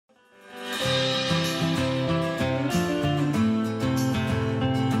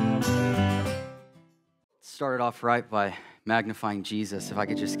Started off right by magnifying Jesus. If I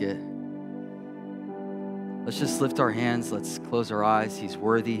could just let's just lift our hands. Let's close our eyes. He's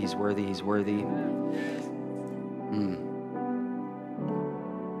worthy, he's worthy, he's worthy.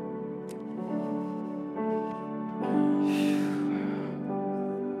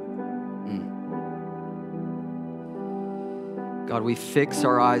 God, we fix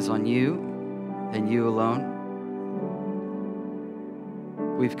our eyes on you and you alone.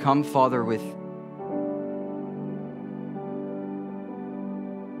 We've come, Father, with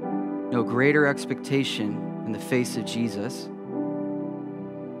no greater expectation in the face of Jesus.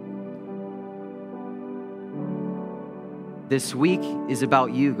 This week is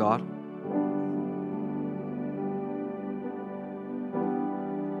about you, God.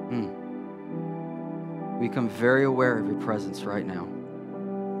 We become very aware of your presence right now.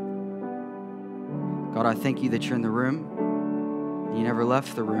 God, I thank you that you're in the room. You never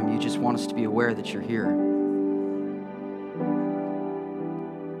left the room. You just want us to be aware that you're here.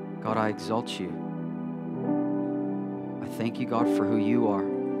 God, I exalt you. I thank you, God, for who you are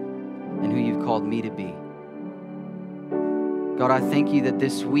and who you've called me to be. God, I thank you that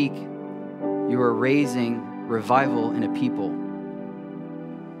this week you are raising revival in a people.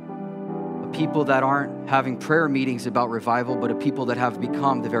 A people that aren't having prayer meetings about revival, but a people that have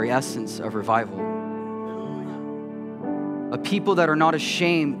become the very essence of revival. A people that are not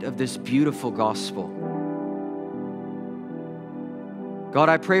ashamed of this beautiful gospel. God,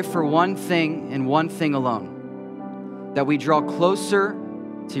 I pray for one thing and one thing alone, that we draw closer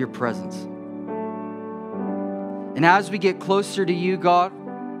to your presence. And as we get closer to you, God,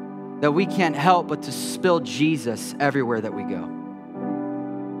 that we can't help but to spill Jesus everywhere that we go.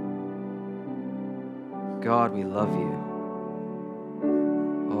 God, we love you.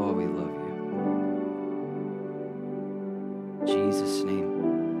 Oh, we love you. In Jesus'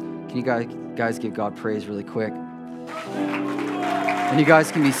 name. Can you guys give God praise really quick? And you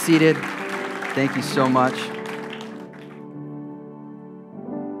guys can be seated. Thank you so much.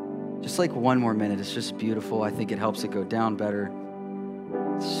 Just like one more minute. It's just beautiful. I think it helps it go down better.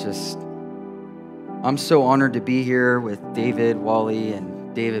 I'm so honored to be here with David Wally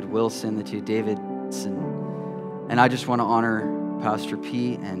and David Wilson, the two Davids. And I just want to honor Pastor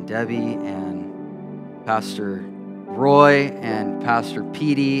Pete and Debbie and Pastor Roy and Pastor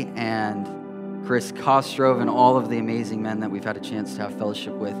Petey and Chris Kostrov and all of the amazing men that we've had a chance to have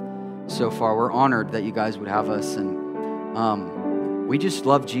fellowship with so far. We're honored that you guys would have us, and we just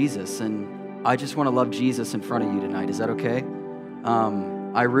love Jesus, and I just want to love Jesus in front of you tonight. Is that okay?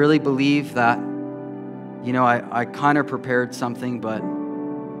 I really believe that, I kind of prepared something, but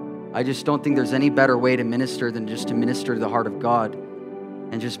I just don't think there's any better way to minister than just to minister to the heart of God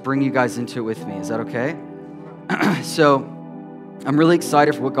and just bring you guys into it with me. Is that okay? So I'm really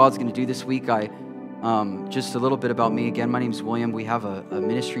excited for what God's going to do this week. Just a little bit about me. Again, my name's William. We have a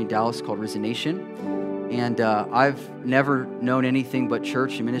ministry in Dallas called Risen Nation. And I've never known anything but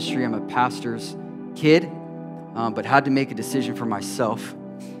church and ministry. I'm a pastor's kid, but had to make a decision for myself.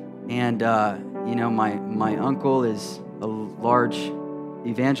 And, my uncle is a large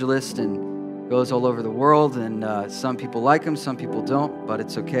evangelist and goes all over the world. And some people like him, some people don't, but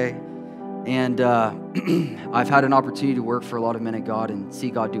it's okay. And I've had an opportunity to work for a lot of men of God and see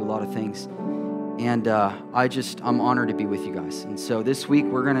God do a lot of things. And I'm honored to be with you guys. And so this week,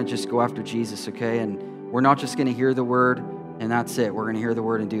 we're going to just go after Jesus, okay? And we're not just going to hear the word and that's it. We're going to hear the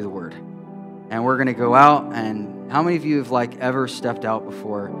word and do the word. And we're going to go out. And how many of you have ever stepped out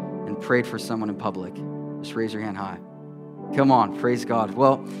before and prayed for someone in public? Just raise your hand high. Come on, praise God.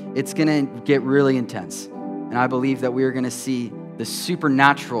 Well, it's going to get really intense. And I believe that we are going to see the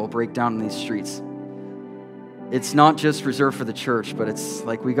supernatural break down in these streets. It's not just reserved for the church, but it's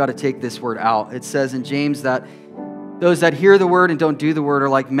like we got to take this word out. It says in James that those that hear the word and don't do the word are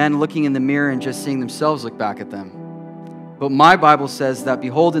like men looking in the mirror and just seeing themselves look back at them. But my Bible says that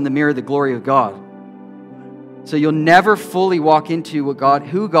behold in the mirror the glory of God. So you'll never fully walk into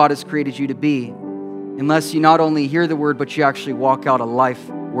who God has created you to be unless you not only hear the word, but you actually walk out a life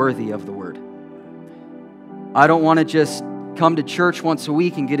worthy of the word. I don't want to just come to church once a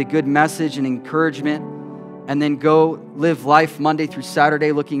week and get a good message and encouragement and then go live life Monday through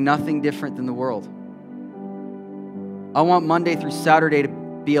Saturday looking nothing different than the world. I want Monday through Saturday to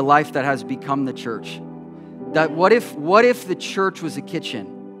be a life that has become the church. That what if the church was a kitchen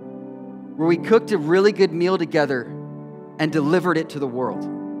where we cooked a really good meal together and delivered it to the world?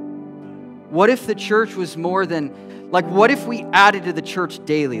 What if the church was more than, what if we added to the church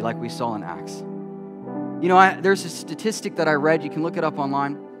daily like we saw in Acts? There's a statistic that I read, you can look it up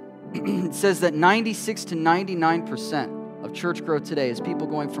online. It says that 96 to 99% of church growth today is people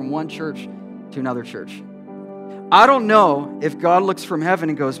going from one church to another church. I don't know if God looks from heaven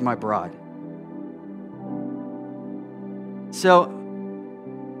and goes, my bride. So,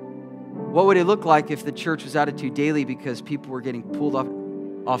 what would it look like if the church was Attitude Daily because people were getting pulled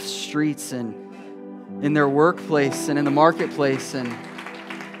off streets and in their workplace and in the marketplace? And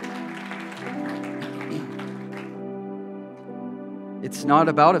it's not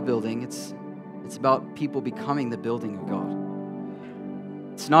about a building. It's about people becoming the building of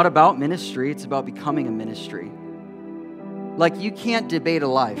God. It's not about ministry. It's about becoming a ministry. Like, you can't debate a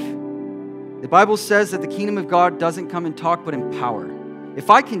life. The Bible says that the kingdom of God doesn't come in talk, but in power. If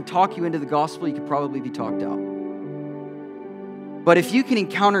I can talk you into the gospel, you could probably be talked out. But if you can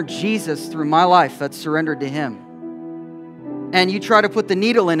encounter Jesus through my life that's surrendered to Him, and you try to put the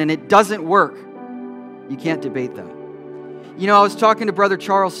needle in and it doesn't work, you can't debate that. You know, I was talking to Brother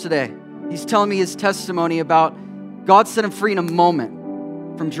Charles today. He's telling me his testimony about God set him free in a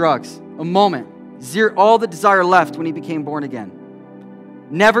moment from drugs. A moment. Zero, all the desire left when he became born again.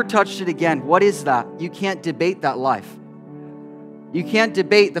 Never touched it again. What is that? You can't debate that life. You can't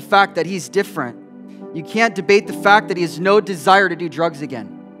debate the fact that he's different. You can't debate the fact that he has no desire to do drugs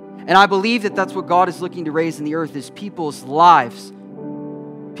again. And I believe that that's what God is looking to raise in the earth, is people's lives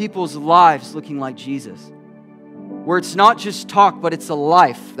looking like Jesus. Where it's not just talk, but it's a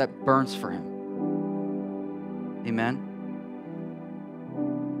life that burns for Him. Amen.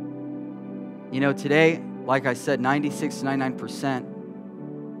 You know, today, like I said, 96 to 99%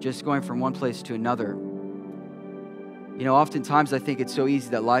 just going from one place to another. You know, oftentimes I think it's so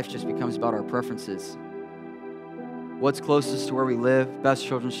easy that life just becomes about our preferences. What's closest to where we live? Best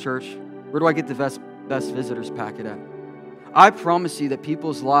children's church? Where do I get the best visitors packet at? I promise you that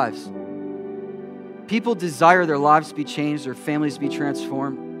people's lives, people desire their lives to be changed, their families to be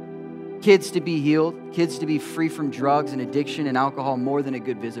transformed, kids to be healed, kids to be free from drugs and addiction and alcohol more than a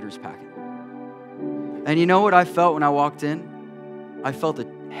good visitors packet. And you know what I felt when I walked in? I felt a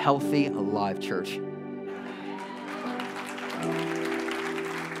healthy, alive church.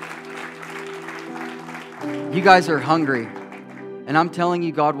 You guys are hungry. And I'm telling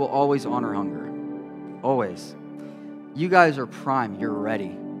you, God will always honor hunger. Always. You guys are prime. You're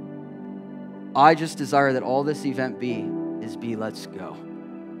ready. I just desire that all this event be, let's go.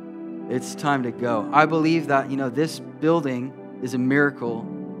 It's time to go. I believe that, you know, this building is a miracle.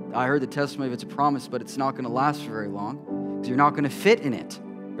 I heard the testimony of it's a promise, but it's not going to last for very long because you're not going to fit in it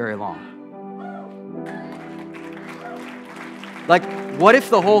very long. Like, what if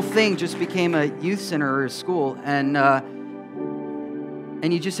the whole thing just became a youth center or a school and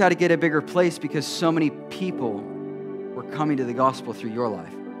you just had to get a bigger place because so many people were coming to the gospel through your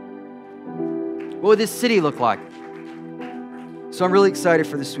life? What would this city look like? So I'm really excited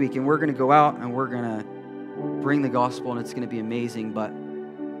for this week, and we're going to go out and we're going to bring the gospel, and it's going to be amazing. But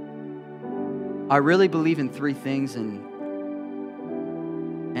I really believe in three things, and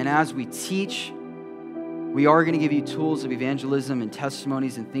as we teach, we are going to give you tools of evangelism and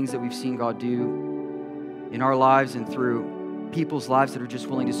testimonies and things that we've seen God do in our lives and through people's lives that are just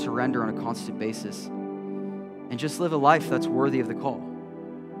willing to surrender on a constant basis and just live a life that's worthy of the call.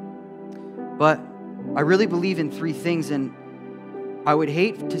 But I really believe in three things, and I would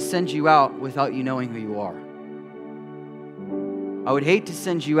hate to send you out without you knowing who you are. I would hate to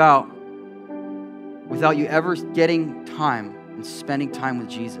send you out without you ever getting time and spending time with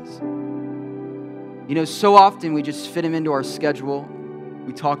Jesus. You know, so often we just fit Him into our schedule.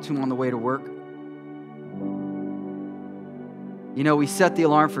 We talk to Him on the way to work. You know, we set the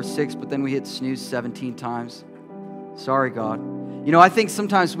alarm for 6, but then we hit snooze 17 times. Sorry, God. You know, I think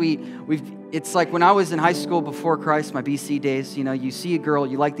sometimes it's like when I was in high school before Christ, my BC days, you know, you see a girl,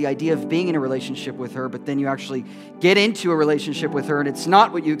 you like the idea of being in a relationship with her, but then you actually get into a relationship with her and it's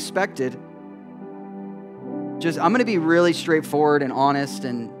not what you expected. I'm going to be really straightforward and honest,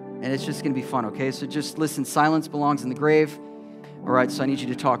 and it's just going to be fun, okay? So just listen, silence belongs in the grave. All right, so I need you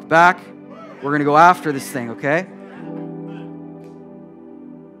to talk back. We're going to go after this thing, okay?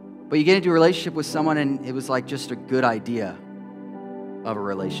 But you get into a relationship with someone and it was like just a good idea of a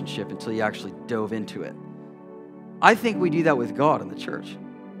relationship until you actually dove into it. I think we do that with God in the church.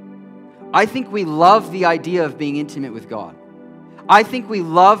 I think we love the idea of being intimate with God. I think we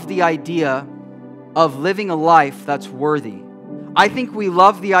love the idea of living a life that's worthy. I think we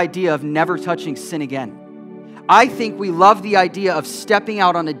love the idea of never touching sin again. I think we love the idea of stepping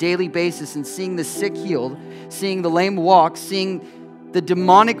out on a daily basis and seeing the sick healed, seeing the lame walk, seeing the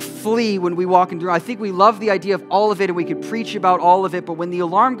demonic flee when we walk into. I think we love the idea of all of it, and we could preach about all of it, but when the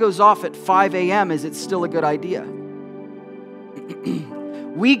alarm goes off at 5 a.m., is it still a good idea?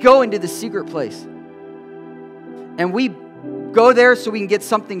 We go into the secret place, and we go there so we can get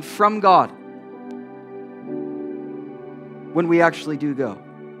something from God. when we actually do go.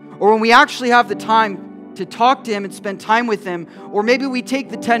 Or when we actually have the time to talk to Him and spend time with Him. Or maybe we take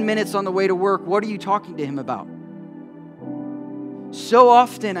the 10 minutes on the way to work. What are you talking to Him about? So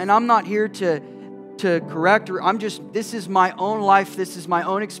often, and I'm not here to correct, or this is my own life, this is my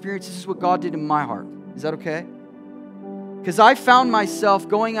own experience, this is what God did in my heart. Is that okay? Because I found myself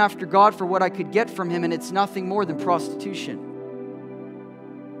going after God for what I could get from Him, and it's nothing more than prostitution.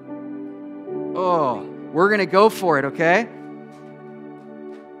 Oh, we're going to go for it, okay?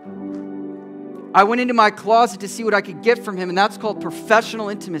 I went into my closet to see what I could get from Him, and that's called professional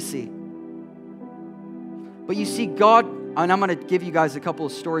intimacy. But you see, God, and I'm going to give you guys a couple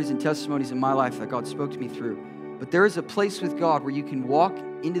of stories and testimonies in my life that God spoke to me through. But there is a place with God where you can walk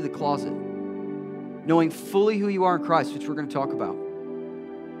into the closet knowing fully who you are in Christ, which we're going to talk about,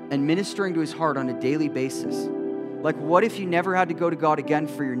 and ministering to His heart on a daily basis. Like, what if you never had to go to God again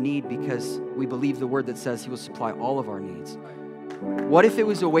for your need because we believe the word that says He will supply all of our needs? What if it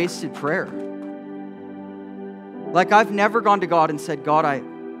was a wasted prayer? Like, I've never gone to God and said, God, I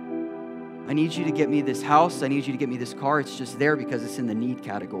need you to get me this house. I need you to get me this car. It's just there because it's in the need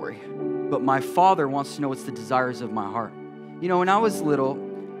category. But my Father wants to know what's the desires of my heart. You know, when I was little,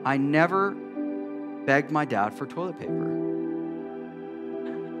 I never begged my dad for toilet paper.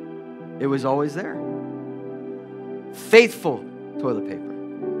 It was always there. Faithful toilet paper.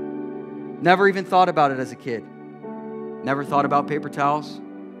 Never even thought about it as a kid. Never thought about paper towels.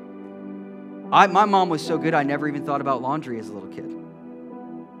 My mom was so good, I never even thought about laundry as a little kid.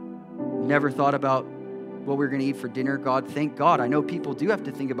 Never thought about what we were going to eat for dinner. God, thank God. I know people do have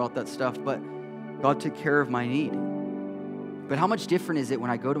to think about that stuff, but God took care of my need. But how much different is it when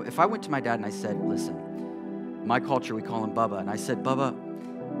if I went to my dad and I said, listen, in my culture, we call him Bubba. And I said, Bubba,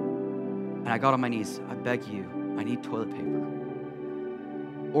 and I got on my knees, I beg you, I need toilet paper.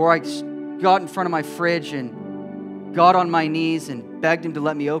 Or I got in front of my fridge and got on my knees and begged him to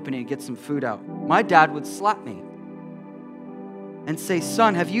let me open it and get some food out. My dad would slap me and say,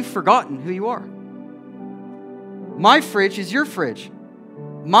 son, have you forgotten who you are? My fridge is your fridge.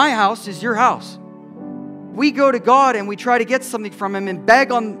 My house is your house. We go to God and we try to get something from Him and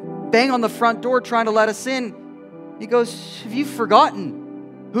bang on the front door trying to let us in. He goes, have you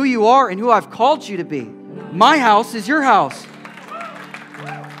forgotten who you are and who I've called you to be? My house is your house.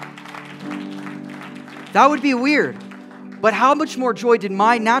 That would be weird. But how much more joy did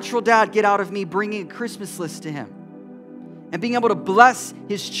my natural dad get out of me bringing a Christmas list to him? And being able to bless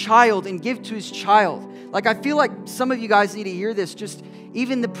his child and give to his child. Like, I feel like some of you guys need to hear this. Just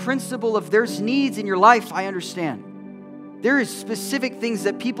even the principle of there's needs in your life, I understand. There is specific things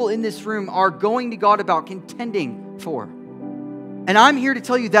that people in this room are going to God about, contending for. And I'm here to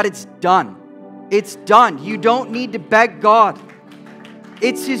tell you that it's done. It's done. You don't need to beg God.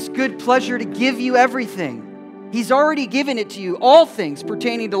 It's His good pleasure to give you everything. He's already given it to you, all things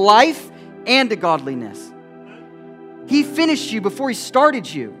pertaining to life and to godliness. He finished you before He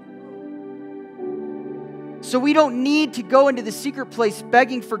started you. So we don't need to go into the secret place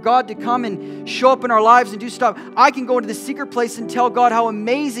begging for God to come and show up in our lives and do stuff. I can go into the secret place and tell God how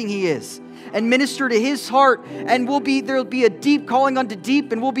amazing He is and minister to His heart, and there'll be a deep calling unto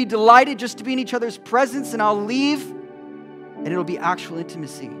deep, and we'll be delighted just to be in each other's presence, and I'll leave and it'll be actual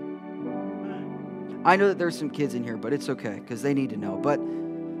intimacy. I know that there's some kids in here, but it's okay because they need to know. But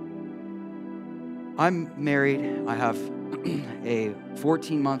I'm married. I have a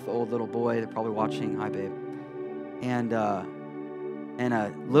 14-month-old little boy. They're probably watching. Hi, babe. And a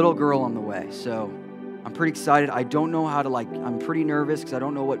little girl on the way. So I'm pretty excited. I don't know how to, I'm pretty nervous because I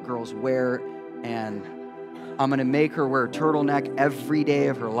don't know what girls wear. And I'm going to make her wear a turtleneck every day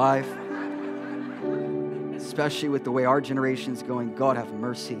of her life. Especially with the way our generation's going. God have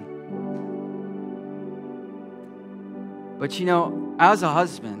mercy. But you know, as a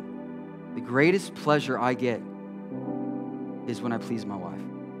husband, the greatest pleasure I get is when I please my wife.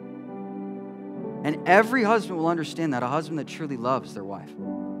 And every husband will understand that, a husband that truly loves their wife.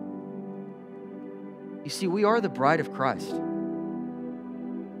 You see, we are the bride of Christ. The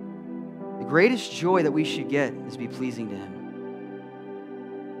greatest joy that we should get is be pleasing to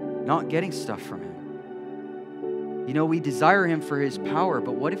Him, not getting stuff from Him. You know, we desire Him for His power,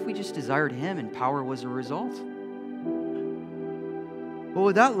 but what if we just desired Him and power was a result? What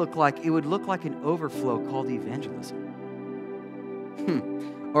would that look like? It would look like an overflow called evangelism.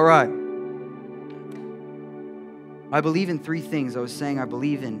 All right. I believe in three things. I was saying I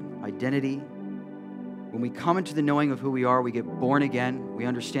believe in identity. When we come into the knowing of who we are, we get born again. We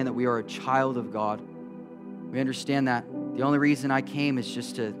understand that we are a child of God. We understand that the only reason I came is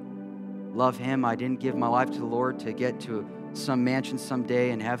just to love Him. I didn't give my life to the Lord to get to some mansion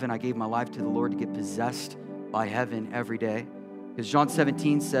someday in heaven. I gave my life to the Lord to get possessed by heaven every day. Because John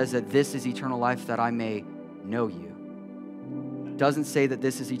 17 says that this is eternal life, that I may know you. It doesn't say that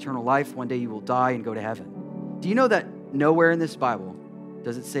this is eternal life, one day you will die and go to heaven. Do you know that nowhere in this Bible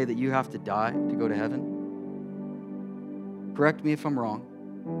does it say that you have to die to go to heaven? Correct me if I'm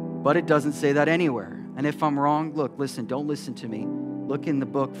wrong, but it doesn't say that anywhere. And if I'm wrong, look, listen, don't listen to me. Look in the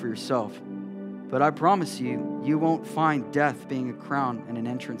book for yourself. But I promise you, you won't find death being a crown and an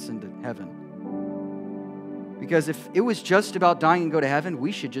entrance into heaven. Because if it was just about dying and go to heaven,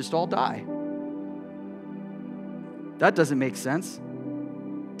 we should just all die. That doesn't make sense.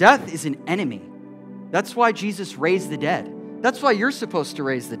 Death is an enemy. That's why Jesus raised the dead. That's why you're supposed to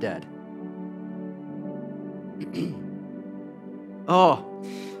raise the dead.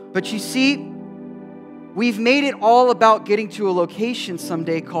 But you see, we've made it all about getting to a location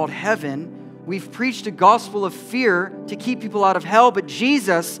someday called heaven. We've preached a gospel of fear to keep people out of hell, but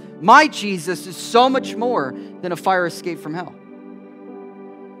Jesus, my Jesus, is so much more than a fire escape from hell.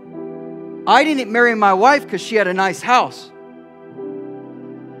 I didn't marry my wife because she had a nice house.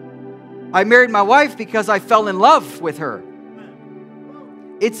 I married my wife because I fell in love with her.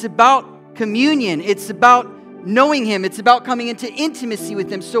 It's about communion. It's about knowing Him. It's about coming into intimacy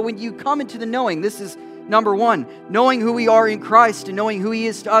with Him. So when you come into the knowing, this is number one, knowing who we are in Christ and knowing who He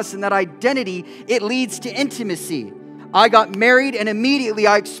is to us, and that identity, it leads to intimacy. I got married and immediately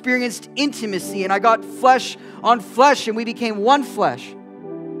I experienced intimacy, and I got flesh on flesh, and we became one flesh.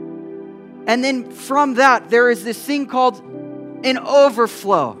 And then from that, there is this thing called an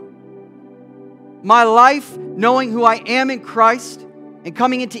overflow. My life, knowing who I am in Christ and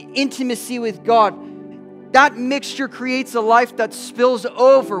coming into intimacy with God, that mixture creates a life that spills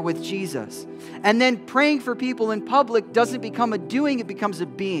over with Jesus. And then praying for people in public doesn't become a doing, it becomes a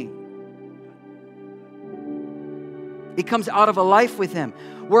being. It comes out of a life with Him.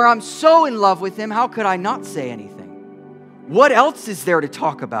 Where I'm so in love with Him, how could I not say anything? What else is there to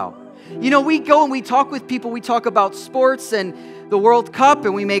talk about? You know, we go and we talk with people, we talk about sports and the World Cup,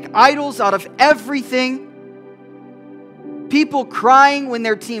 and we make idols out of everything. People crying when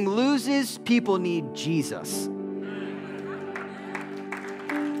their team loses, people need Jesus.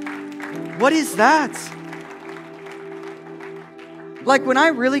 What is that? Like when I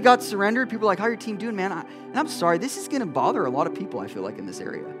really got surrendered, people are like, how are your team doing, man? And I'm sorry, this is going to bother a lot of people, I feel like, in this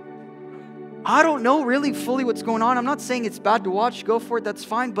area. I don't know really fully what's going on. I'm not saying it's bad to watch. Go for it. That's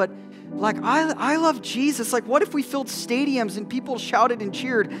fine. But like, I love Jesus. Like, what if we filled stadiums and people shouted and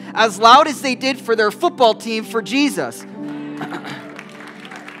cheered as loud as they did for their football team for Jesus?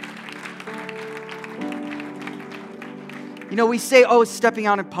 You know, we say, oh, stepping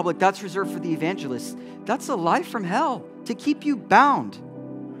out in public, that's reserved for the evangelists. That's a life from hell to keep you bound.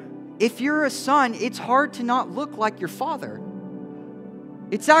 If you're a son, it's hard to not look like your father.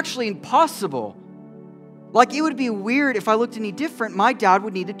 It's actually impossible. Like, it would be weird if I looked any different. My dad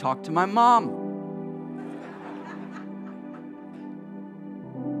would need to talk to my mom.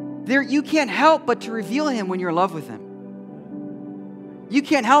 You can't help but to reveal Him when you're in love with Him. You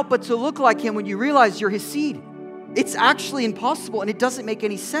can't help but to look like Him when you realize you're His seed. It's actually impossible, and it doesn't make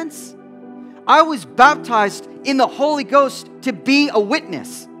any sense. I was baptized in the Holy Ghost to be a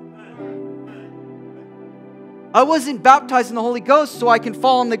witness. I wasn't baptized in the Holy Ghost so I can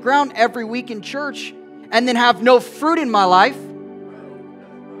fall on the ground every week in church and then have no fruit in my life.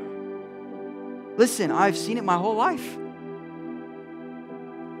 Listen, I've seen it my whole life.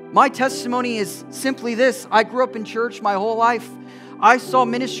 My testimony is simply this. I grew up in church my whole life. I saw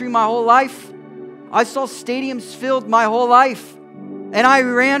ministry my whole life. I saw stadiums filled my whole life. And I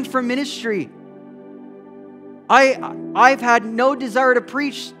ran from ministry. I've had no desire to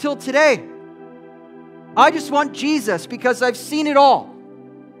preach till today. I just want Jesus because I've seen it all.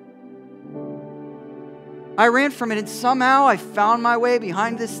 I ran from it, and somehow I found my way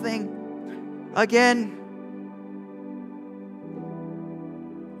behind this thing again.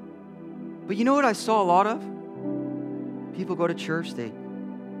 But you know what I saw a lot of? People go to church, they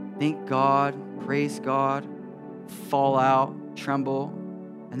thank God, praise God, fall out, tremble,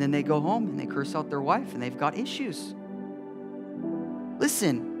 and then they go home and they curse out their wife and they've got issues.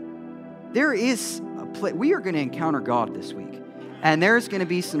 Listen, there is a place. We are going to encounter God this week. And there's going to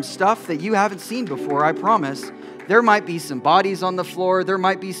be some stuff that you haven't seen before, I promise. There might be some bodies on the floor. There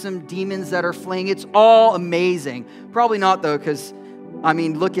might be some demons that are fleeing. It's all amazing. Probably not, though, because, I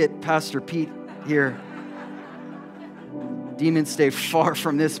mean, look at Pastor Pete here. Demons stay far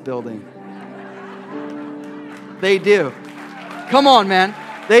from this building. They do. Come on, man.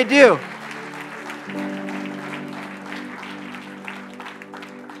 They do.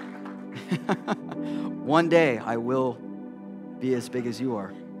 One day I will be as big as you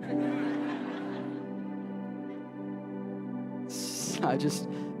are.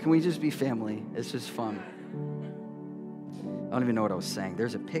 Can we just be family? It's just fun. I don't even know what I was saying.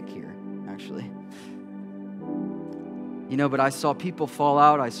 There's a pic here, actually. But I saw people fall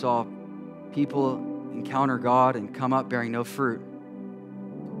out. I saw people encounter God and come up bearing no fruit.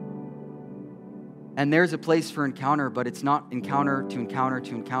 And there's a place for encounter, but it's not encounter to encounter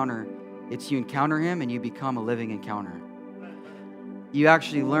to encounter. It's you encounter Him and you become a living encounter. You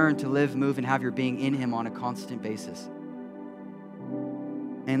actually learn to live, move, and have your being in Him on a constant basis.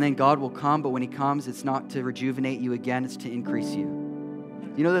 And then God will come, but when He comes, it's not to rejuvenate you again, it's to increase you.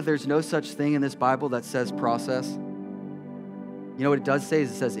 You know that there's no such thing in this Bible that says process? You know what it does say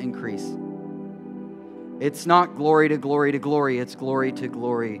is it says increase. It's not glory to glory to glory, it's glory to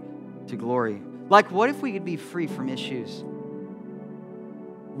glory to glory. Like, what if we could be free from issues?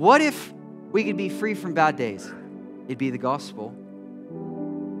 What if we could be free from bad days? It'd be the gospel.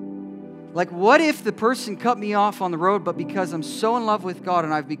 Like, what if the person cut me off on the road, but because I'm so in love with God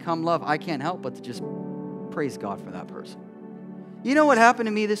and I've become love, I can't help but to just praise God for that person. You know what happened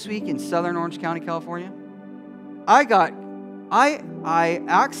to me this week in Southern Orange County, California? I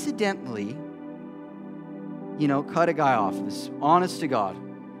accidentally, cut a guy off. It was honest to God.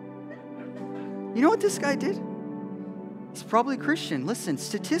 You know what this guy did? He's probably a Christian. Listen,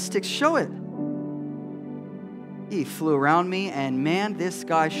 statistics show it. He flew around me, and man, this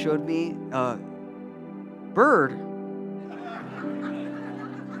guy showed me a bird.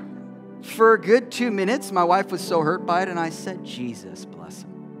 For a good 2 minutes, my wife was so hurt by it, and I said, Jesus bless him.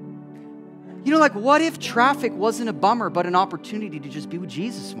 What if traffic wasn't a bummer, but an opportunity to just be with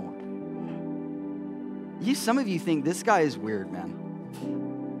Jesus more? Some of you think this guy is weird, man.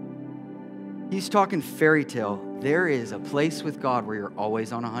 He's talking fairy tale. There is a place with God where you're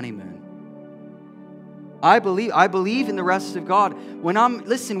always on a honeymoon. I believe in the rest of God. We're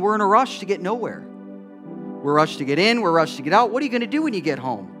in a rush to get nowhere. We're rushed to get in, we're rushed to get out. What are you going to do when you get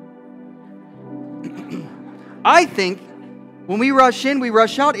home? I think when we rush in, we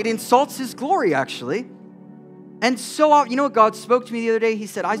rush out, it insults His glory, actually. And so, you know what God spoke to me the other day? He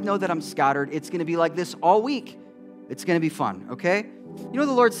said, I know that I'm scattered. It's going to be like this all week. It's going to be fun, okay? You know what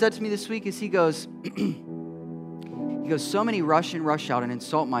the Lord said to me this week is He goes, so many rush in, rush out and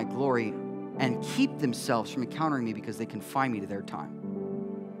insult my glory and keep themselves from encountering me because they confine me to their time.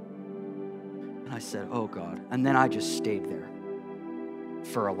 And I said, oh God. And then I just stayed there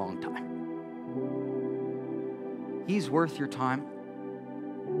for a long time. He's worth your time.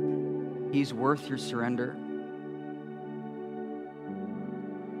 He's worth your surrender.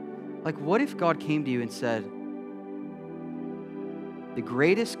 What if God came to you and said, the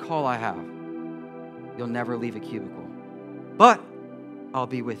greatest call I have, you'll never leave a cubicle, but I'll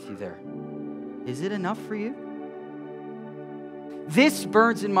be with you there. Is it enough for you? This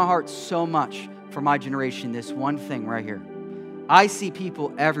burns in my heart so much for my generation, this one thing right here. I see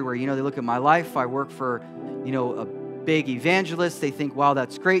people everywhere. They look at my life. I work for, a big evangelist. They think, wow,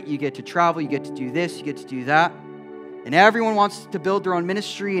 that's great. You get to travel. You get to do this. You get to do that. And everyone wants to build their own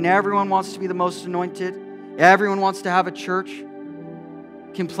ministry, and everyone wants to be the most anointed. Everyone wants to have a church.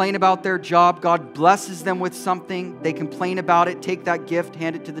 Complain about their job. God blesses them with something. They complain about it, take that gift,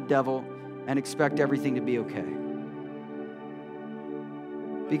 hand it to the devil, and expect everything to be okay.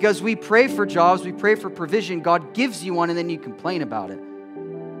 Because we pray for jobs, we pray for provision. God gives you one, and then you complain about it.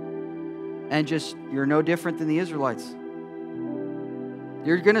 And you're no different than the Israelites.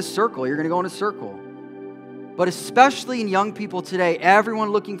 You're going to circle. You're going to go in a circle. But especially in young people today, everyone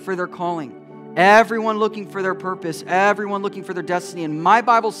looking for their calling. Everyone looking for their purpose, everyone looking for their destiny. And my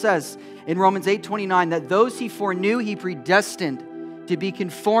Bible says in Romans 8:29 that those He foreknew, He predestined to be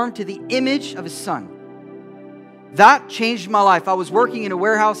conformed to the image of His Son. That changed my life. I was working in a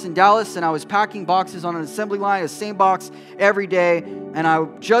warehouse in Dallas, and I was packing boxes on an assembly line, the same box every day. And I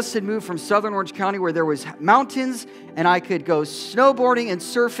just had moved from Southern Orange County where there was mountains, and I could go snowboarding and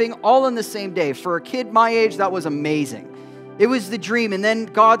surfing all in the same day. For a kid my age, that was amazing. It was the dream. And then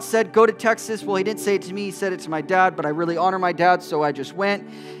God said, go to Texas. Well, He didn't say it to me. He said it to my dad, but I really honor my dad, so I just went.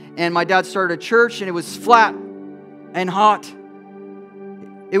 And my dad started a church, and it was flat and hot.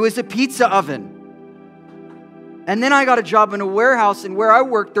 It was a pizza oven. And then I got a job in a warehouse, and where I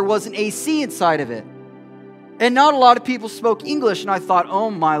worked, there was an AC inside of it. And not a lot of people spoke English, and I thought,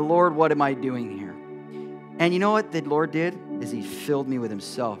 oh my Lord, what am I doing here? And you know what the Lord did? Is He filled me with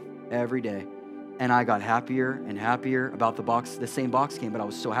Himself every day. And I got happier and happier about the box. The same box came, but I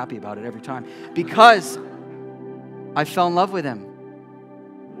was so happy about it every time because I fell in love with Him.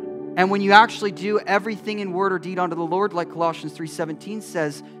 And when you actually do everything in word or deed unto the Lord, like Colossians 3:17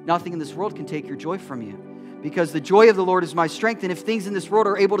 says, nothing in this world can take your joy from you. Because the joy of the Lord is my strength. And if things in this world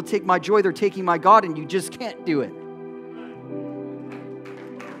are able to take my joy, they're taking my God, and you just can't do it.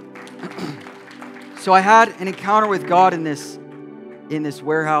 So I had an encounter with God in this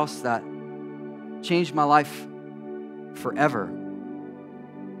warehouse that changed my life forever.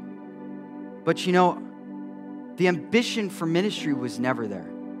 But you know, the ambition for ministry was never there.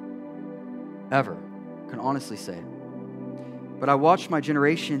 Ever. I can honestly say it. But I watched my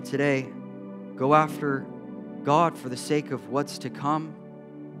generation today go after God for the sake of what's to come,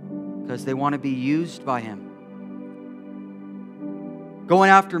 because they want to be used by Him. Going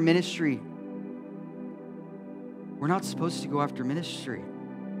after ministry. We're not supposed to go after ministry.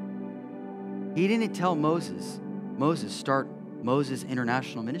 He didn't tell Moses, start Moses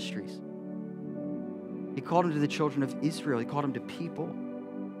International Ministries. He called him to the children of Israel. He called him to people.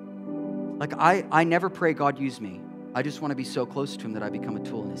 Like, I never pray, God, use me. I just want to be so close to Him that I become a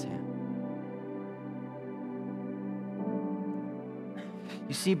tool in His hand.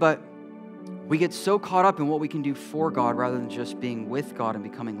 You see, but we get so caught up in what we can do for God rather than just being with God and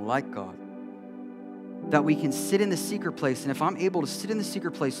becoming like God, that we can sit in the secret place. And if I'm able to sit in the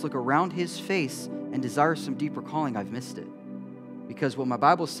secret place, look around His face, and desire some deeper calling, I've missed it. Because what my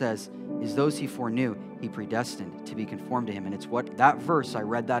Bible says is those He foreknew, He predestined to be conformed to Him. And it's what that verse, I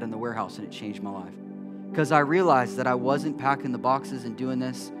read that in the warehouse, and it changed my life. Because I realized that I wasn't packing the boxes and doing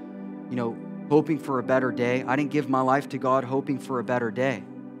this, hoping for a better day. I didn't give my life to God hoping for a better day.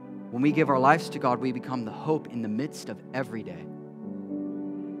 When we give our lives to God, we become the hope in the midst of every day.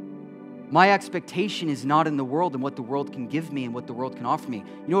 My expectation is not in the world and what the world can give me and what the world can offer me.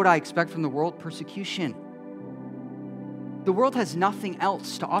 You know what I expect from the world? Persecution. The world has nothing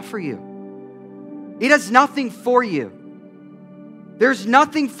else to offer you. It has nothing for you. There's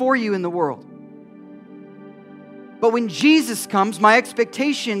nothing for you in the world. But when Jesus comes, my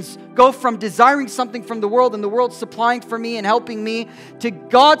expectations go from desiring something from the world and the world supplying for me and helping me to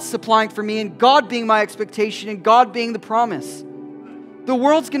God supplying for me and God being my expectation and God being the promise. The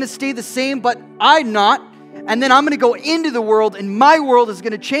world's going to stay the same, but I'm not. And then I'm going to go into the world and my world is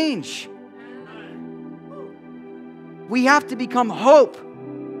going to change. We have to become hope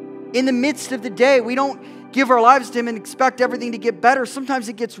in the midst of the day. We don't give our lives to Him and expect everything to get better. Sometimes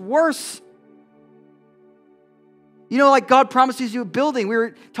it gets worse. Like God promises you a building. We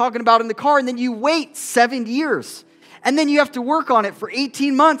were talking about in the car, and then you wait 7 years. And then you have to work on it for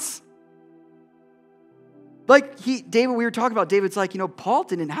 18 months. Like David, we were talking about, David's like, Paul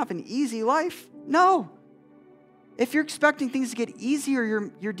didn't have an easy life. No. If you're expecting things to get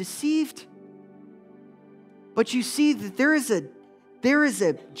easier, you're deceived. But you see that there is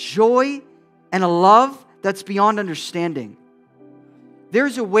a joy and a love that's beyond understanding.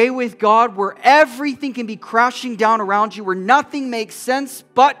 There's a way with God where everything can be crashing down around you, where nothing makes sense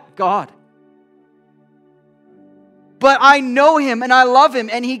but God. But I know Him and I love Him,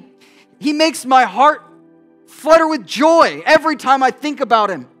 and He makes my heart flutter with joy every time I think about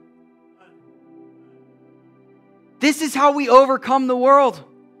Him. This is how we overcome the world,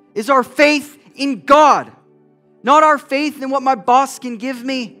 is our faith in God, not our faith in what my boss can give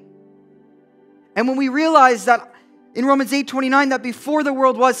me. And when we realize that in Romans 8:29, that before the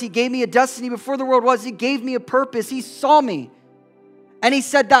world was, He gave me a destiny. Before the world was, He gave me a purpose. He saw me. And He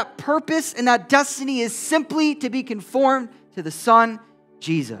said that purpose and that destiny is simply to be conformed to the Son,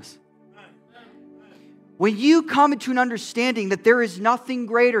 Jesus. When you come into an understanding that there is nothing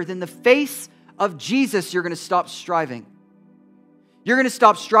greater than the face of Jesus, you're going to stop striving. You're going to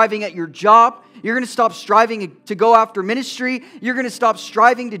stop striving at your job. You're going to stop striving to go after ministry. You're going to stop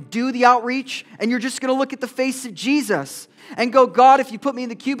striving to do the outreach. And you're just going to look at the face of Jesus and go, God, if you put me in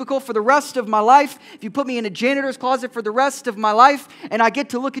the cubicle for the rest of my life, if you put me in a janitor's closet for the rest of my life, and I get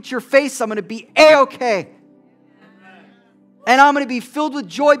to look at your face, I'm going to be A-okay. And I'm going to be filled with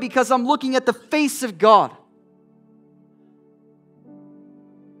joy because I'm looking at the face of God.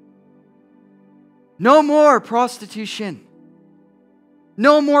 No more prostitution.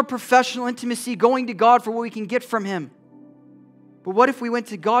 No more professional intimacy, going to God for what we can get from Him. But what if we went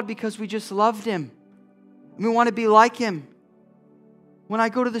to God because we just loved Him and we want to be like Him? When I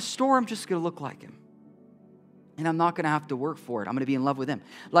go to the store, I'm just going to look like Him. And I'm not going to have to work for it. I'm going to be in love with Him.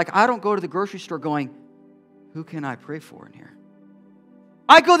 Like, I don't go to the grocery store going, who can I pray for in here?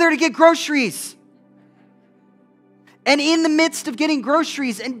 I go there to get groceries. And in the midst of getting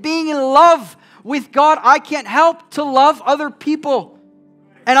groceries and being in love with God, I can't help to love other people.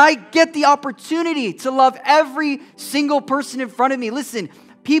 And I get the opportunity to love every single person in front of me. Listen,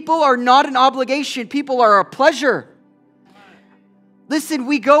 people are not an obligation. People are a pleasure. Listen,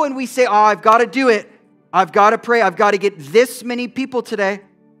 we go and we say, oh, I've got to do it. I've got to pray. I've got to get this many people today.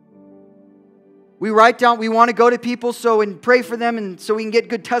 We write down, we want to go to people and pray for them and so we can get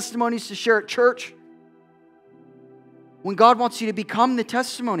good testimonies to share at church. When God wants you to become the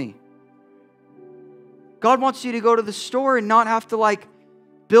testimony. God wants you to go to the store and not have to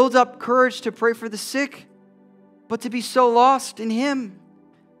build up courage to pray for the sick, but to be so lost in Him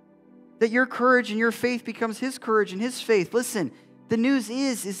that your courage and your faith becomes His courage and His faith. Listen, the news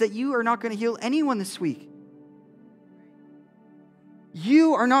is that you are not going to heal anyone this week.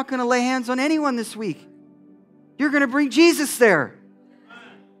 You are not going to lay hands on anyone this week. You're going to bring Jesus there.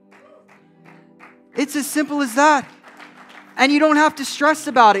 It's as simple as that. And you don't have to stress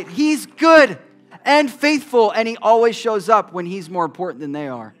about it. He's good and faithful, and He always shows up when He's more important than they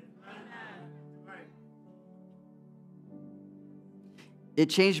are. It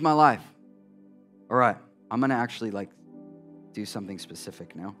changed my life. All right, I'm going to actually do something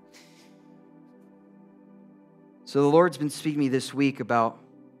specific now. So the Lord's been speaking to me this week about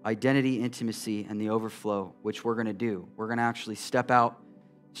identity, intimacy, and the overflow, which we're going to do. We're going to actually step out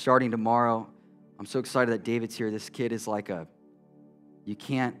starting tomorrow. I'm so excited that David's here. This kid is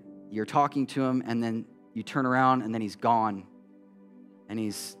you're talking to him, and then you turn around, and then he's gone, and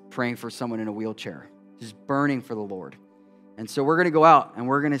he's praying for someone in a wheelchair, just burning for the Lord. And so we're going to go out, and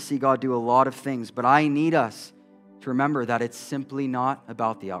we're going to see God do a lot of things, but I need us to remember that it's simply not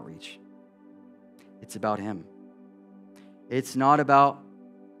about the outreach. It's about Him. It's not about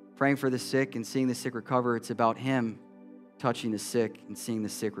praying for the sick and seeing the sick recover. It's about Him touching the sick and seeing the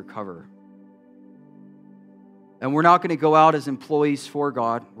sick recover. And we're not going to go out as employees for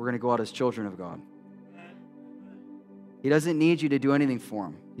God. We're going to go out as children of God. He doesn't need you to do anything for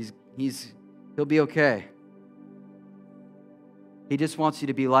Him. He'll be okay. He just wants you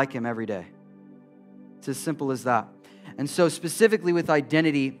to be like Him every day. It's as simple as that. And so specifically with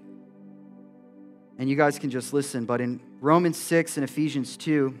identity, and you guys can just listen, but in Romans 6 and Ephesians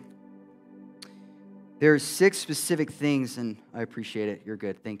 2, there's 6 specific things, and I appreciate it. You're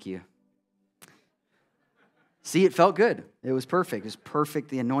good. Thank you. See, it felt good. It was perfect. It was perfect.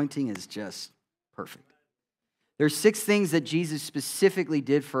 The anointing is just perfect. There's 6 things that Jesus specifically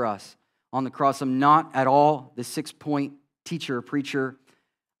did for us on the cross. I'm not at all the 6-point teacher or preacher.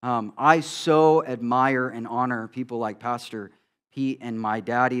 I so admire and honor people like Pastor Pete and my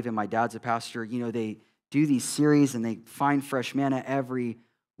dad. Even my dad's a pastor. They do these series and they find fresh manna every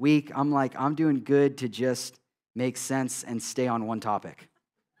week. I'm doing good to just make sense and stay on one topic.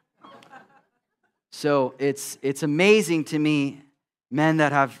 So it's amazing to me, men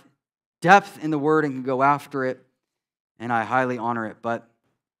that have depth in the Word and can go after it, and I highly honor it.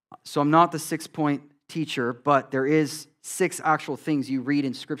 So I'm not the 6-point teacher, but there is 6 actual things you read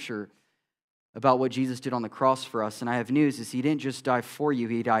in Scripture about what Jesus did on the cross for us. And I have news, is He didn't just die for you,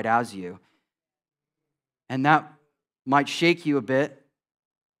 He died as you. And that might shake you a bit,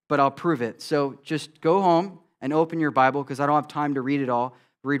 but I'll prove it. So just go home and open your Bible, because I don't have time to read it all.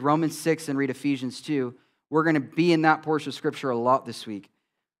 Read Romans 6 and read Ephesians 2. We're going to be in that portion of Scripture a lot this week.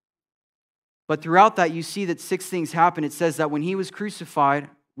 But throughout that, you see that 6 things happen. It says that when He was crucified,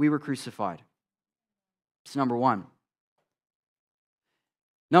 we were crucified. It's number 1.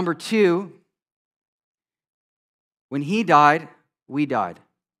 Number 2, when He died, we died.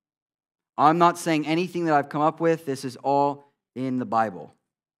 I'm not saying anything that I've come up with. This is all in the Bible.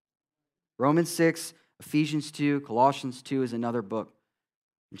 Romans 6, Ephesians 2, Colossians 2 is another book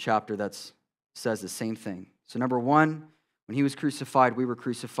and chapter that says the same thing. So number 1, when He was crucified, we were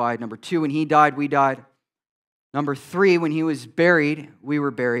crucified. Number 2, when He died, we died. Number 3, when He was buried, we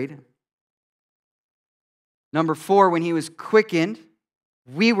were buried. Number 4, when He was quickened,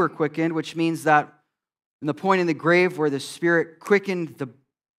 we were quickened, which means that in the point in the grave where the Spirit quickened the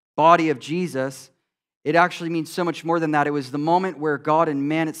body of Jesus, it actually means so much more than that. It was the moment where God and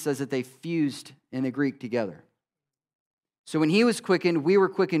man, it says that they fused in the Greek together. So when He was quickened, we were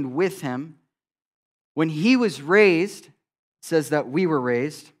quickened with Him. When He was raised, it says that we were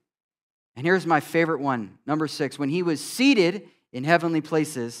raised. And here's my favorite one, number 6. When He was seated in heavenly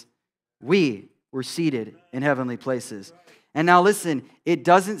places, we were seated in heavenly places. And now listen, it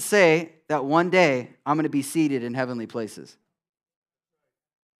doesn't say that one day I'm going to be seated in heavenly places.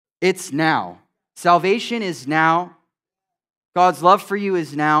 It's now. Salvation is now. God's love for you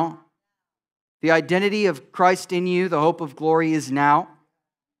is now. The identity of Christ in you, the hope of glory, is now.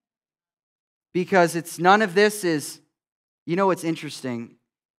 Because it's none of this is, what's interesting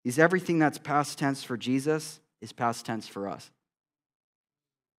is everything that's past tense for Jesus is past tense for us.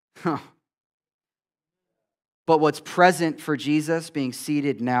 But what's present for Jesus, being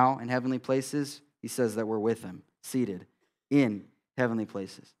seated now in heavenly places, He says that we're with Him, seated in heavenly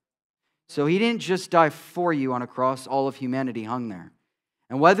places. So He didn't just die for you on a cross, all of humanity hung there.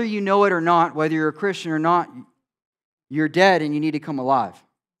 And whether you know it or not, whether you're a Christian or not, you're dead and you need to come alive.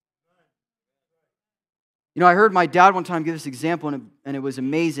 I heard my dad one time give this example, and it was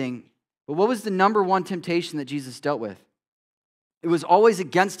amazing. But what was the number one temptation that Jesus dealt with? It was always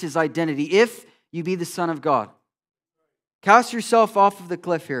against his identity. If you be the Son of God, cast yourself off of the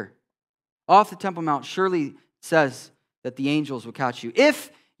cliff here, off the Temple Mount. Surely says that the angels will catch you.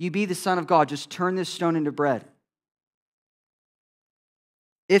 If you be the Son of God, just turn this stone into bread.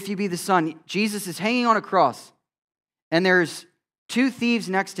 If you be the Son, Jesus is hanging on a cross, and there's two thieves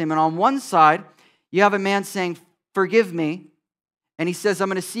next to him. And on one side, you have a man saying, "Forgive me." And he says, "I'm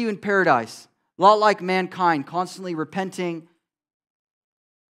going to see you in paradise." A lot like mankind, constantly repenting,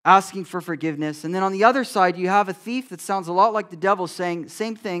 asking for forgiveness. And then on the other side, you have a thief that sounds a lot like the devil saying,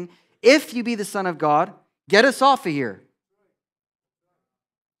 same thing, "If you be the Son of God, get us off of here."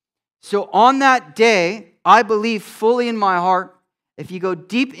 So on that day, I believe fully in my heart, if you go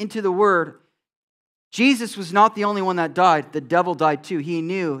deep into the Word, Jesus was not the only one that died. The devil died too. He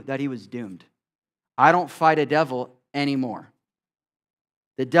knew that he was doomed. I don't fight a devil anymore.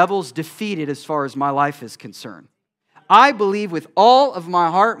 The devil's defeated as far as my life is concerned. I believe with all of my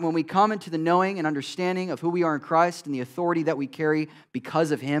heart when we come into the knowing and understanding of who we are in Christ and the authority that we carry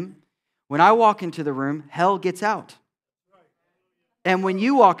because of Him, when I walk into the room, hell gets out. And when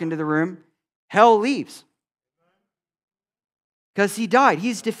you walk into the room, hell leaves. Because He died.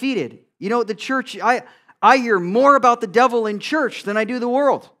 He's defeated. You know, the church, I hear more about the devil in church than I do the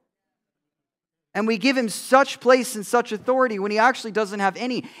world. And we give him such place and such authority when he actually doesn't have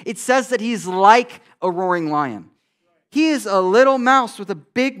any. It says that he's like a roaring lion. He is a little mouse with a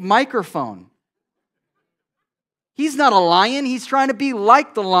big microphone. He's not a lion. He's trying to be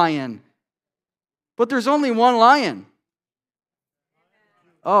like the lion. But there's only one lion.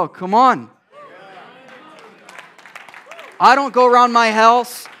 Oh, come on. I don't go around my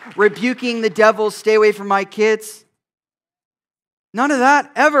house rebuking the devil, "Stay away from my kids." None of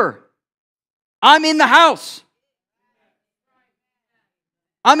that, ever. I'm in the house.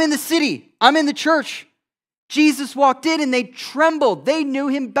 I'm in the city. I'm in the church. Jesus walked in and they trembled. They knew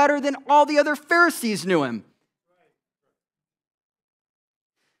Him better than all the other Pharisees knew Him.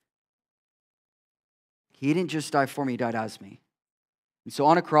 He didn't just die for me, He died as me. And so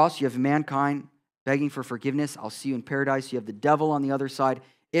on a cross, you have mankind begging for forgiveness. "I'll see you in paradise." You have the devil on the other side,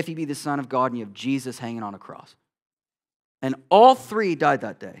 "If you be the Son of God," and you have Jesus hanging on a cross. And all three died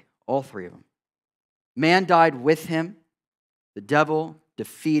that day. All three of them. Man died with Him. The devil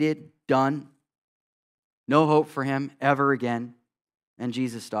defeated, done. No hope for him ever again. And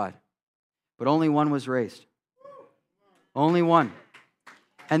Jesus died. But only one was raised. Only one.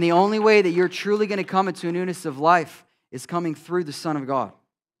 And the only way that you're truly going to come into a newness of life is coming through the Son of God.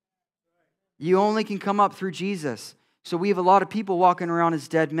 You only can come up through Jesus. So we have a lot of people walking around as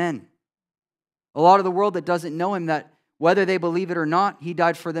dead men. A lot of the world that doesn't know Him, that whether they believe it or not, He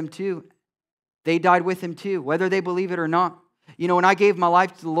died for them too. They died with Him too, whether they believe it or not. You know, when I gave my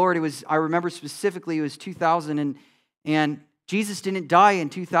life to the Lord, I remember specifically it was 2000, and Jesus didn't die in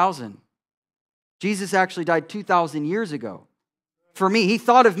 2000. Jesus actually died 2,000 years ago. For me, He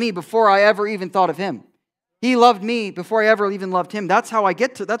thought of me before I ever even thought of Him. He loved me before I ever even loved Him. That's why I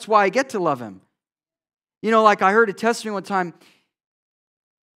get to love Him. You know, like I heard a testimony one time.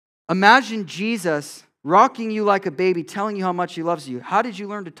 Imagine Jesus rocking you like a baby, telling you how much He loves you. How did you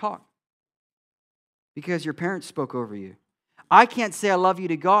learn to talk? Because your parents spoke over you. I can't say I love you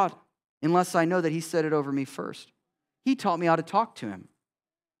to God unless I know that He said it over me first. He taught me how to talk to Him.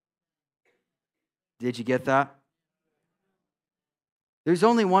 Did you get that? There's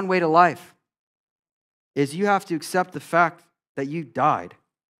only one way to life. Is you have to accept the fact that you died.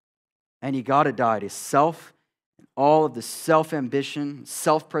 And you got to die to self and all of the self-ambition,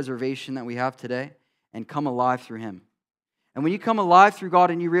 self-preservation that we have today, and come alive through Him. And when you come alive through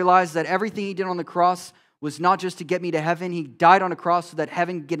God and you realize that everything He did on the cross was not just to get me to heaven. He died on a cross so that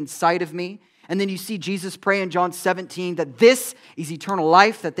heaven could get inside of me. And then you see Jesus pray in John 17 that this is eternal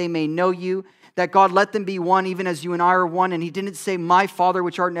life, that they may know you, that God let them be one, even as you and I are one. And He didn't say, "My Father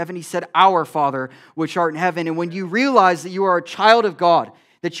which art in heaven." He said, "Our Father which art in heaven." And when you realize that you are a child of God,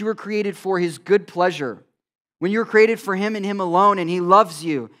 that you were created for His good pleasure, when you were created for Him and Him alone, and He loves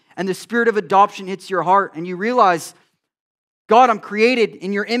you, and the spirit of adoption hits your heart, and you realize, God, I'm created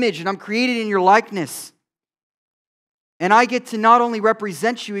in your image, and I'm created in your likeness. And I get to not only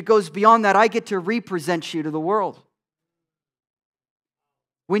represent you, it goes beyond that. I get to represent you to the world.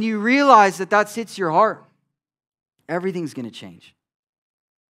 When you realize that that hits your heart, everything's going to change.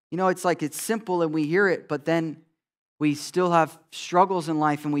 You know, it's like it's simple and we hear it, but then we still have struggles in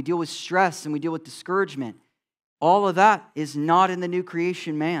life and we deal with stress and we deal with discouragement. All of that is not in the new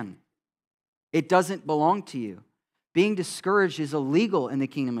creation man. It doesn't belong to you. Being discouraged is illegal in the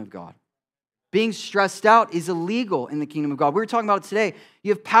kingdom of God. Being stressed out is illegal in the kingdom of God. We were talking about it today.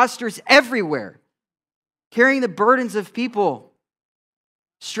 You have pastors everywhere carrying the burdens of people.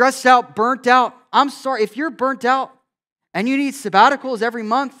 Stressed out, burnt out. I'm sorry, if you're burnt out and you need sabbaticals every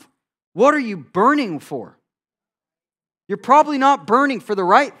month, what are you burning for? You're probably not burning for the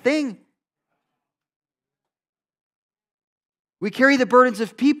right thing. We carry the burdens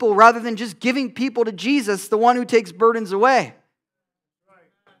of people rather than just giving people to Jesus, the one who takes burdens away.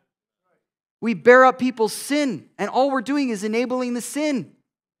 We bear up people's sin, and all we're doing is enabling the sin.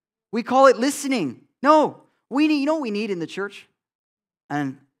 We call it listening. No, you know what we need in the church?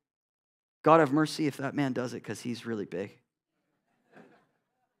 And God have mercy if that man does it, because he's really big.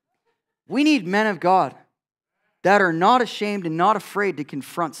 We need men of God that are not ashamed and not afraid to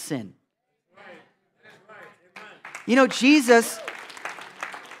confront sin. You know,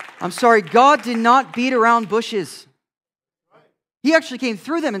 God did not beat around bushes. He actually came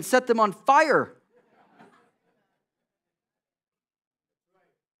through them and set them on fire.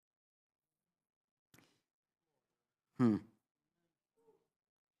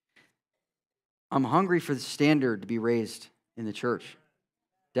 I'm hungry for the standard to be raised in the church,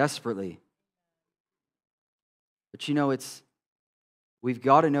 desperately. But you know, we've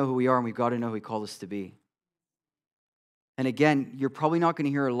got to know who we are, and we've got to know who He called us to be. And again, you're probably not going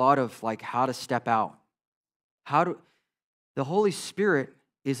to hear a lot of like how to step out. The Holy Spirit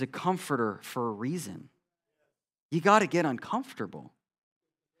is a comforter for a reason. You got to get uncomfortable.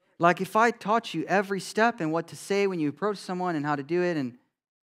 Like if I taught you every step and what to say when you approach someone and how to do it, and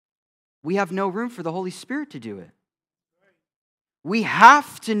we have no room for the Holy Spirit to do it. We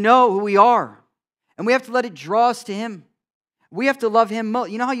have to know who we are, and we have to let it draw us to Him. We have to love Him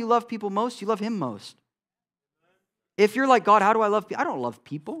most. You know how you love people most? You love Him most. If you're like, God, how do I love people? I don't love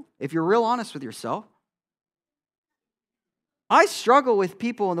people. If you're real honest with yourself. I struggle with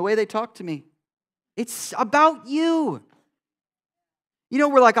people and the way they talk to me. It's about you. You know,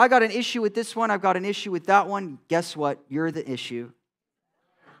 we're like, I got an issue with this one. I've got an issue with that one. Guess what? You're the issue.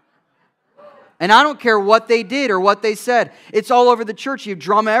 And I don't care what they did or what they said. It's all over the church. You have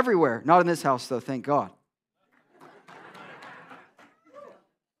drama everywhere. Not in this house, though, thank God.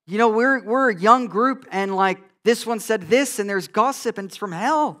 You know, we're a young group, and like this one said this, and there's gossip, and it's from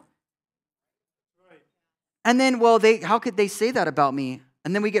hell. And then, how could they say that about me?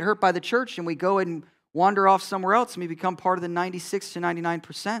 And then we get hurt by the church, and we go and wander off somewhere else, and we become part of the 96 to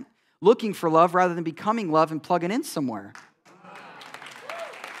 99%, looking for love rather than becoming love and plugging in somewhere.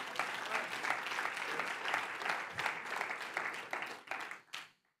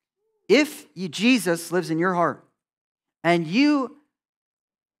 If Jesus lives in your heart, and you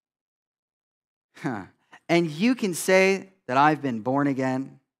can say that I've been born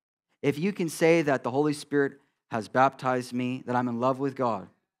again, if you can say that the Holy Spirit has baptized me, that I'm in love with God,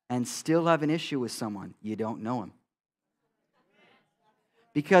 and still have an issue with someone, you don't know Him.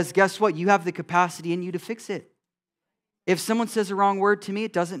 Because guess what? You have the capacity in you to fix it. If someone says a wrong word to me,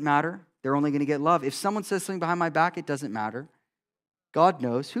 it doesn't matter. They're only going to get love. If someone says something behind my back, it doesn't matter. God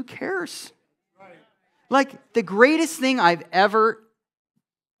knows. Who cares? Like the greatest thing I've ever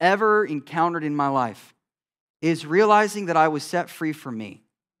encountered in my life is realizing that I was set free from me.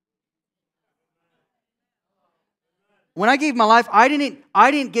 When I gave my life, I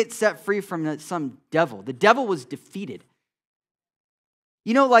didn't get set free from some devil. The devil was defeated.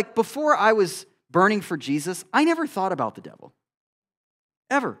 You know, like before I was burning for Jesus, I never thought about the devil.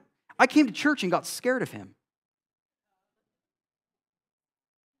 Ever. I came to church and got scared of him.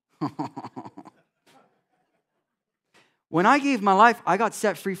 When I gave my life, I got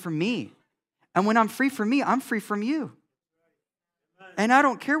set free from me. And when I'm free from me, I'm free from you. And I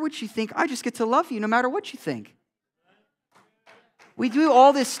don't care what you think. I just get to love you no matter what you think. We do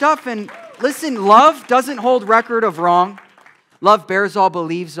all this stuff, and listen, love doesn't hold record of wrong. Love bears all,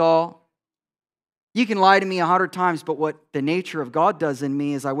 believes all. You can lie to me 100 times, but what the nature of God does in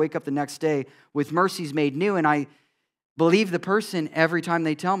me is I wake up the next day with mercies made new, and I believe the person every time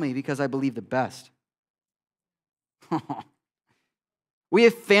they tell me because I believe the best. We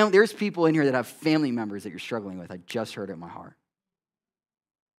have there's people in here that have family members that you're struggling with. I just heard it in my heart.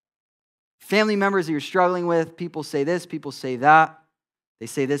 Family members that you're struggling with, people say this, people say that. They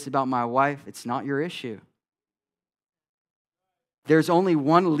say this about my wife. It's not your issue. There's only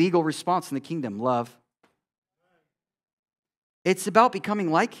one legal response in the kingdom, love. It's about becoming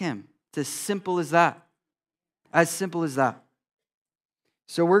like Him. It's as simple as that. As simple as that.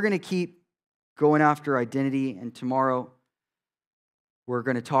 So we're going to keep going after identity, and tomorrow we're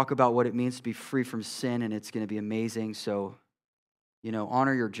going to talk about what it means to be free from sin, and it's going to be amazing. So,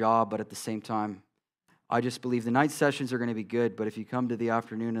 honor your job, but at the same time, I just believe the night sessions are going to be good, but if you come to the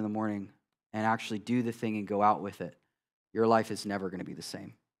afternoon and the morning, and actually do the thing and go out with it, your life is never going to be the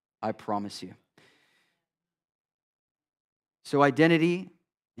same. I promise you. So identity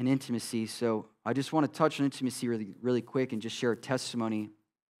and intimacy. So I just want to touch on intimacy really quick and just share a testimony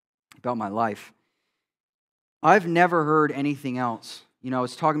about my life. I've never heard anything else. I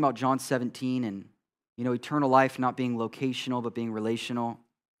was talking about John 17 and, eternal life not being locational but being relational.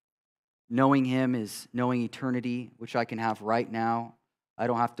 Knowing Him is knowing eternity, which I can have right now. I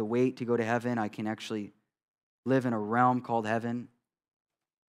don't have to wait to go to heaven. I can actually live in a realm called heaven.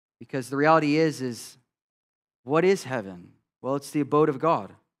 Because the reality is what is heaven? Well, it's the abode of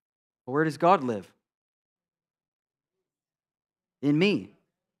God. But where does God live? In me.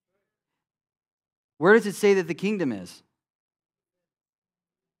 Where does it say that the kingdom is?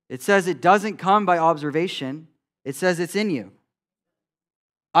 It says it doesn't come by observation. It says it's in you.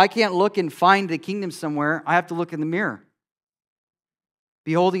 I can't look and find the kingdom somewhere. I have to look in the mirror.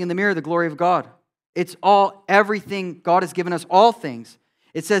 Beholding in the mirror the glory of God. It's everything. God has given us all things.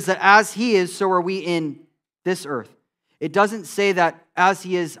 It says that as He is, so are we in this earth. It doesn't say that as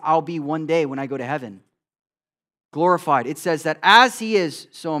He is, I'll be one day when I go to heaven. Glorified. It says that as He is,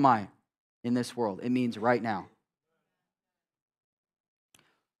 so am I in this world. It means right now.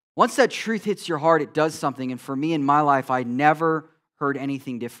 Once that truth hits your heart, it does something. And for me in my life, I never heard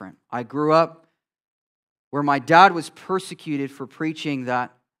anything different. I grew up where my dad was persecuted for preaching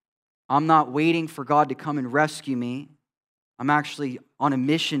that I'm not waiting for God to come and rescue me. I'm actually on a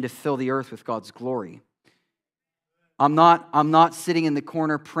mission to fill the earth with God's glory. I'm not sitting in the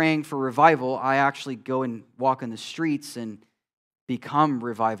corner praying for revival. I actually go and walk in the streets and become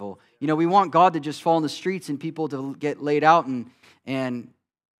revival. We want God to just fall in the streets and people to get laid out and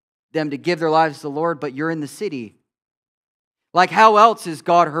them to give their lives to the Lord, but you're in the city. Like how else is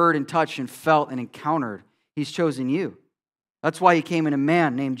God heard and touched and felt and encountered? He's chosen you. That's why He came in a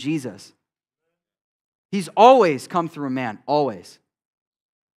man named Jesus. He's always come through a man, always.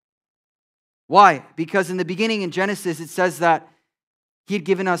 Why? Because in the beginning in Genesis, it says that He had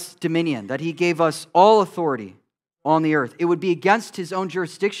given us dominion, that He gave us all authority on the earth. It would be against His own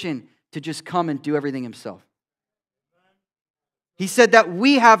jurisdiction to just come and do everything Himself. He said that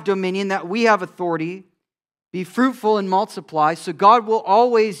we have dominion, that we have authority, be fruitful and multiply. So God will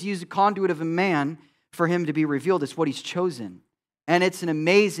always use a conduit of a man for Him to be revealed. It's what He's chosen. And it's an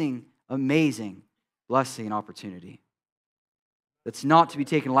amazing, amazing blessing and opportunity. That's not to be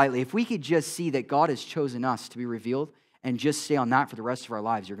taken lightly. If we could just see that God has chosen us to be revealed and just stay on that for the rest of our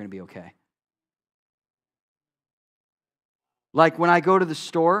lives, you're going to be okay. Like when I go to the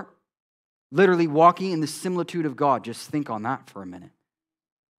store, literally walking in the similitude of God. Just think on that for a minute.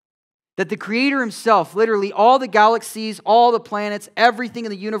 That the Creator Himself, literally all the galaxies, all the planets, everything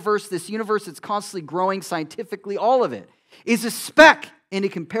in the universe, this universe that's constantly growing scientifically, all of it, is a speck in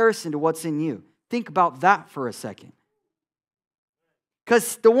comparison to what's in you. Think about that for a second.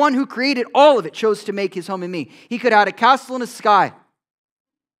 Because the one who created all of it chose to make His home in me. He could have had a castle in the sky.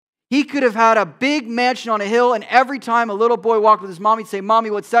 He could have had a big mansion on a hill, and every time a little boy walked with his mom, he'd say, "Mommy,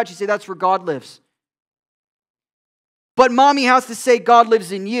 what's that?" She'd say, "That's where God lives." But mommy has to say, "God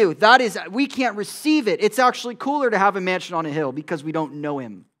lives in you." We can't receive it. It's actually cooler to have a mansion on a hill because we don't know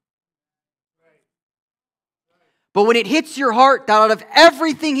Him. But when it hits your heart that out of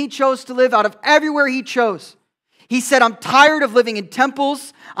everything He chose to live, out of everywhere He chose, He said, "I'm tired of living in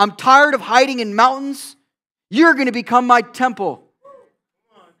temples. I'm tired of hiding in mountains. You're going to become my temple.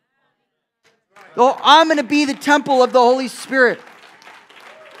 Oh, I'm going to be the temple of the Holy Spirit."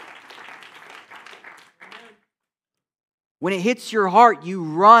 When it hits your heart, you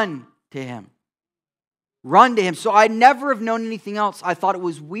run to Him. Run to Him. So I never have known anything else. I thought it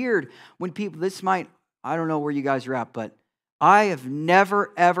was weird when people, I don't know where you guys are at, but I have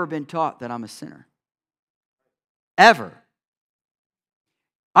never, ever been taught that I'm a sinner. Ever.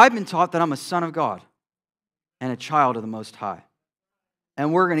 I've been taught that I'm a son of God and a child of the Most High.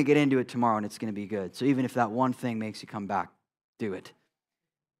 And we're going to get into it tomorrow, and it's going to be good. So even if that one thing makes you come back, do it.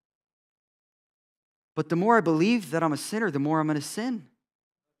 But the more I believe that I'm a sinner, the more I'm going to sin.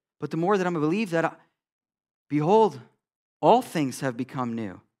 But the more that I'm going to believe that, behold, all things have become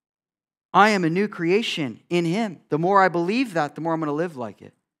new. I am a new creation in Him. The more I believe that, the more I'm going to live like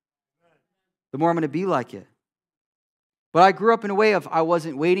it. The more I'm going to be like it. But I grew up in a way of I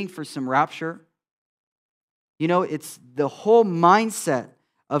wasn't waiting for some rapture. It's the whole mindset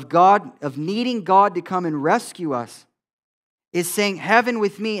of God, of needing God to come and rescue us, is saying heaven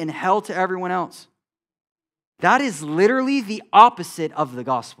with me and hell to everyone else. That is literally the opposite of the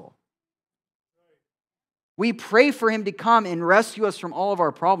gospel. We pray for Him to come and rescue us from all of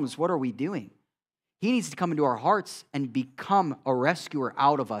our problems. What are we doing? He needs to come into our hearts and become a rescuer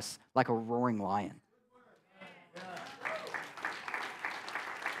out of us like a roaring lion.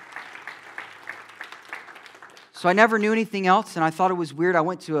 So I never knew anything else, and I thought it was weird. I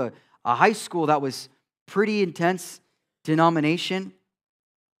went to a high school that was pretty intense denomination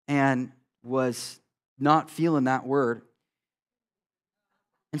and was not feeling that word.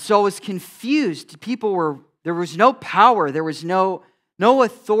 And so I was confused. There was no power. There was no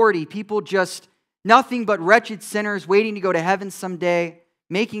authority. People just, nothing but wretched sinners waiting to go to heaven someday,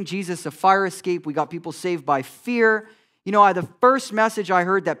 making Jesus a fire escape. We got people saved by fear. The first message I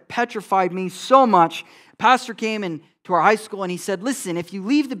heard that petrified me so much, a pastor came into our high school and he said, listen, if you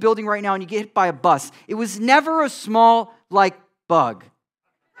leave the building right now and you get hit by a bus, it was never a small, bug.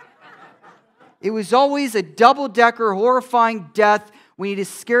 It was always a double-decker, horrifying death. We need to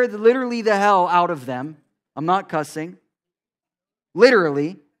scare literally the hell out of them. I'm not cussing.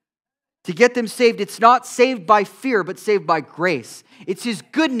 Literally. To get them saved, it's not saved by fear, but saved by grace. It's His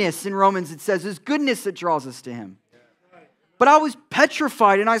goodness, in Romans it says, His goodness that draws us to Him. But I was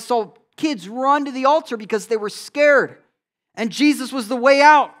petrified, and I saw kids run to the altar because they were scared. And Jesus was the way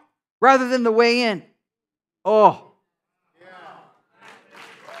out rather than the way in. Oh.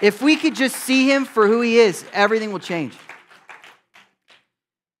 If we could just see Him for who He is, everything will change.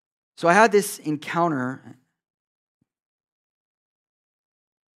 So I had this encounter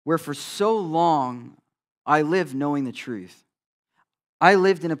where for so long I lived knowing the truth. I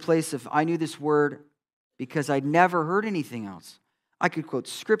lived in a place of, I knew this word because I'd never heard anything else. I could quote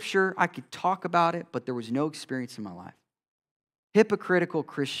scripture, I could talk about it, but there was no experience in my life. Hypocritical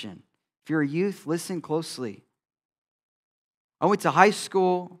Christian. If you're a youth, listen closely. I went to high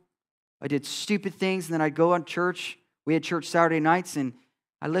school, I did stupid things, and then I'd go on church. We had church Saturday nights, and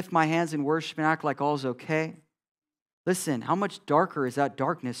I lift my hands in worship and act like all's okay. Listen, how much darker is that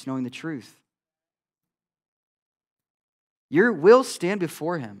darkness knowing the truth? You will stand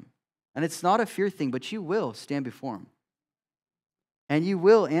before Him. And it's not a fear thing, but you will stand before Him. And you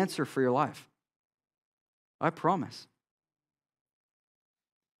will answer for your life. I promise.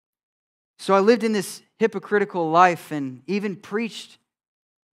 So I lived in this hypocritical life and even preached,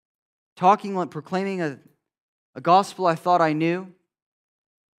 proclaiming a gospel I thought I knew,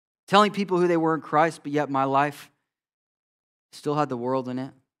 telling people who they were in Christ, but yet my life still had the world in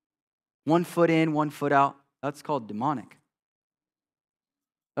it. 1 foot in, 1 foot out. That's called demonic.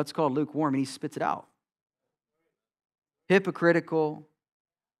 That's called lukewarm, and He spits it out. Hypocritical,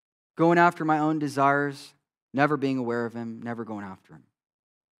 going after my own desires, never being aware of Him, never going after Him.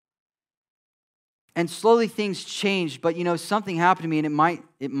 And slowly things changed, but something happened to me, and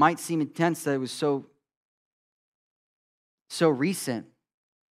it might seem intense that it was so recent.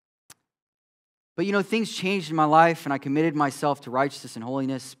 But things changed in my life, and I committed myself to righteousness and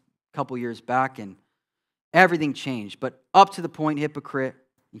holiness a couple years back, and everything changed. But up to the point, hypocrite,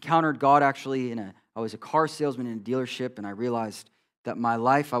 encountered God actually I was a car salesman in a dealership, and I realized that my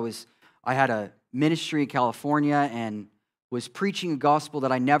life, I had a ministry in California and was preaching a gospel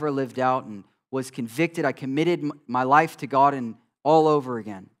that I never lived out, and was convicted. I committed my life to God and all over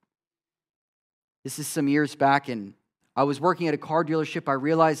again. This is some years back, and I was working at a car dealership. I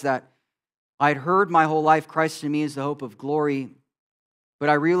realized that I'd heard my whole life, Christ in me is the hope of glory, but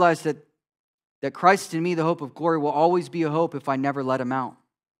I realized that Christ in me, the hope of glory, will always be a hope if I never let Him out.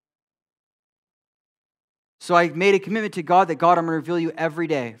 So I made a commitment to God that, God, I'm going to reveal You every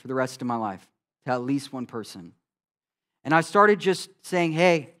day for the rest of my life to at least one person. And I started just saying,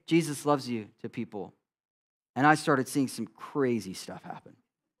 hey, Jesus loves you to people. And I started seeing some crazy stuff happen.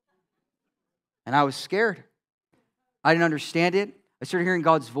 And I was scared. I didn't understand it. I started hearing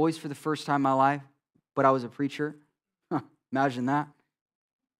God's voice for the first time in my life, but I was a preacher. Imagine that.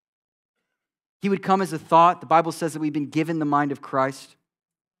 He would come as a thought. The Bible says that we've been given the mind of Christ,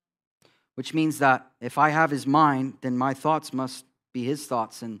 which means that if I have His mind, then my thoughts must be His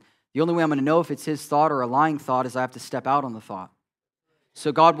thoughts. And the only way I'm going to know if it's His thought or a lying thought is I have to step out on the thought.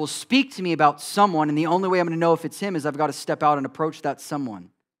 So God will speak to me about someone, and the only way I'm going to know if it's Him is I've got to step out and approach that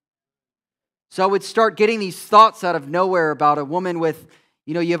someone. So I would start getting these thoughts out of nowhere about a woman with,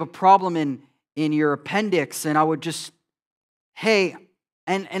 you have a problem in your appendix, and I would just, hey,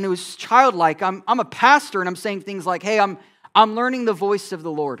 and it was childlike. I'm a pastor, and I'm saying things like, hey, I'm learning the voice of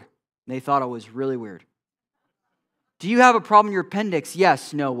the Lord. And they thought I was really weird. Do you have a problem in your appendix?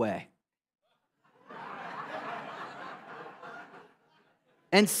 Yes, no way.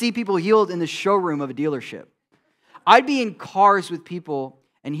 And see people healed in the showroom of a dealership. I'd be in cars with people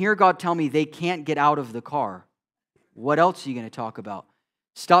and hear God tell me they can't get out of the car. What else are you going to talk about?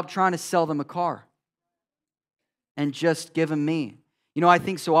 Stop trying to sell them a car and just give them me. You know, I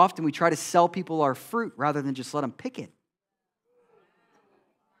think so often we try to sell people our fruit rather than just let them pick it.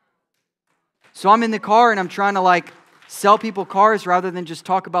 So I'm in the car and I'm trying to sell people cars rather than just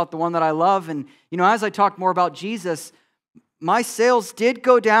talk about the one that I love. And, you know, as I talk more about Jesus, my sales did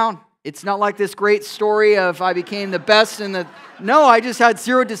go down. It's not like this great story of I became the best in the... No, I just had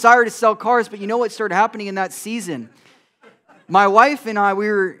zero desire to sell cars. But you know what started happening in that season? My wife and I,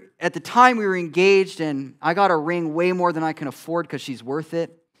 at the time we were engaged, and I got a ring way more than I can afford because she's worth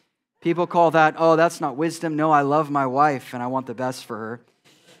it. People call that, oh, that's not wisdom. No, I love my wife and I want the best for her.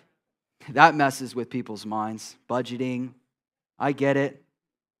 That messes with people's minds. Budgeting, I get it.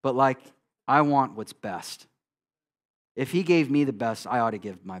 But I want what's best. If he gave me the best, I ought to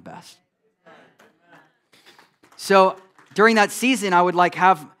give my best. So during that season, I would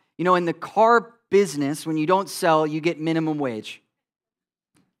have, you know, in the car business, when you don't sell, you get minimum wage.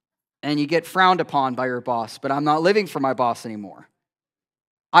 And you get frowned upon by your boss. But I'm not living for my boss anymore.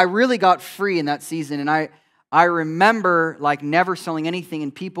 I really got free in that season. And I remember never selling anything,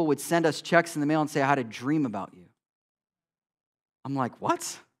 and people would send us checks in the mail and say, I had a dream about you. I'm like,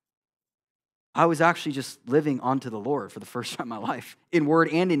 what? I was actually just living unto the Lord for the first time in my life, in word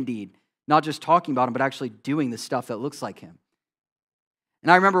and in deed. Not just talking about him, but actually doing the stuff that looks like him. And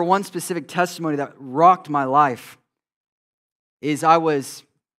I remember one specific testimony that rocked my life is I was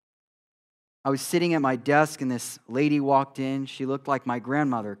sitting at my desk, and this lady walked in. She looked like my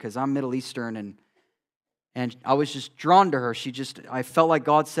grandmother because I'm Middle Eastern, and I was just drawn to her. I felt like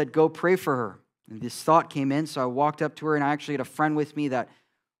God said, go pray for her. And this thought came in, so I walked up to her, and I actually had a friend with me that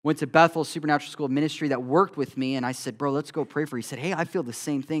went to Bethel Supernatural School of Ministry that worked with me, and I said, bro, let's go pray for her. He said, hey, I feel the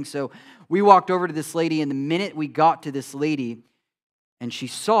same thing. So we walked over to this lady, and the minute we got to this lady, and she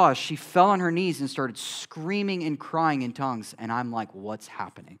saw us, she fell on her knees and started screaming and crying in tongues. And I'm like, what's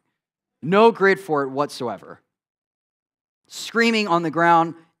happening? No grid for it whatsoever. Screaming on the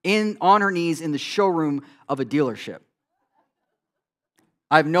ground, on her knees in the showroom of a dealership.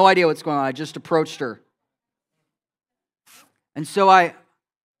 I have no idea what's going on. I just approached her. And so I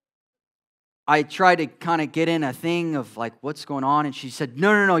tried to kind of get in a thing of what's going on. And she said,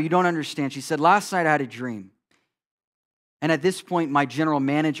 no, you don't understand. She said, last night I had a dream. And at this point, my general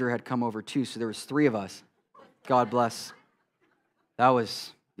manager had come over too. So there was 3 of us. God bless. That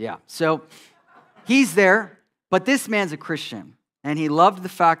was, yeah. So he's there, but this man's a Christian. And he loved the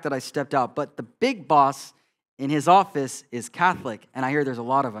fact that I stepped out. But the big boss in his office is Catholic. And I hear there's a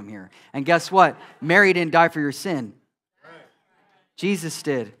lot of them here. And guess what? Mary didn't die for your sin. Jesus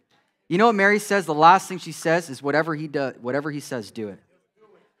did. You know what Mary says? The last thing she says is whatever he says, do it.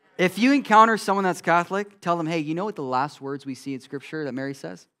 If you encounter someone that's Catholic, tell them, hey, you know what the last words we see in Scripture that Mary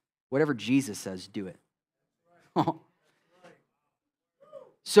says? Whatever Jesus says, do it.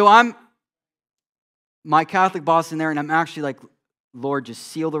 So my Catholic boss in there, and I'm actually like, Lord, just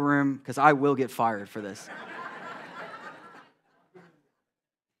seal the room, because I will get fired for this.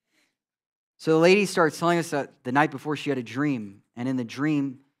 So the lady starts telling us that the night before she had a dream, and in the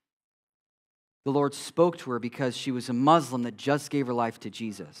dream, the Lord spoke to her because she was a Muslim that just gave her life to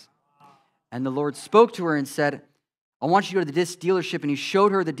Jesus. And the Lord spoke to her and said, I want you to go to this dealership. And he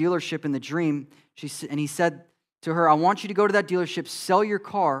showed her the dealership in the dream. And he said to her, I want you to go to that dealership, sell your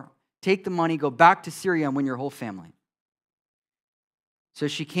car, take the money, go back to Syria, and win your whole family. So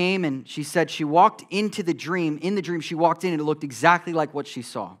she came, and she said she walked into the dream. In the dream, she walked in, and it looked exactly like what she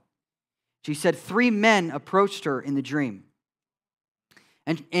saw. She said 3 men approached her in the dream.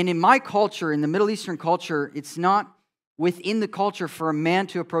 And in my culture, in the Middle Eastern culture, it's not within the culture for a man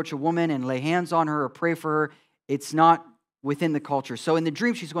to approach a woman and lay hands on her or pray for her. It's not within the culture. So in the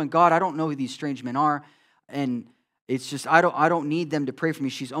dream, she's going, God, I don't know who these strange men are. And it's just, I don't need them to pray for me.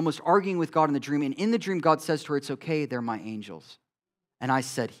 She's almost arguing with God in the dream. And in the dream, God says to her, it's okay, they're my angels. And I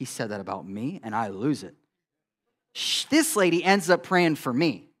said, he said that about me, and I lose it. This lady ends up praying for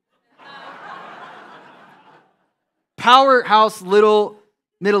me. Powerhouse little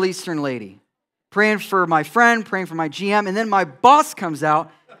Middle Eastern lady. Praying for my friend, praying for my GM. And then my boss comes out,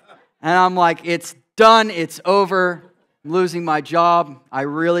 and I'm like, it's done, it's over. I'm losing my job.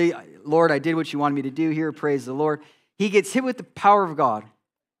 Lord, I did what you wanted me to do here. Praise the Lord. He gets hit with the power of God.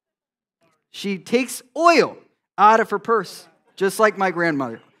 She takes oil out of her purse, just like my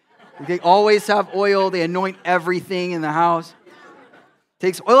grandmother. They always have oil. They anoint everything in the house.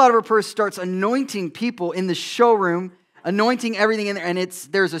 Takes oil out of her purse, starts anointing people in the showroom, anointing everything in there, and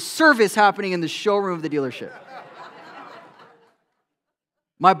there's a service happening in the showroom of the dealership.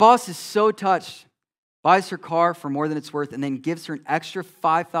 My boss is so touched, buys her car for more than it's worth, and then gives her an extra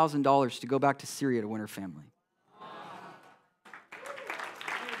 $5,000 to go back to Syria to win her family.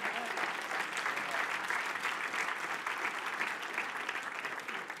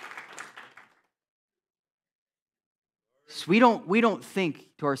 So we don't think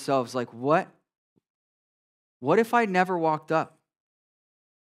to ourselves like, what if I never walked up?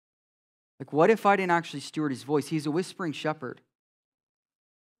 Like, what if I didn't actually steward his voice? He's a whispering shepherd.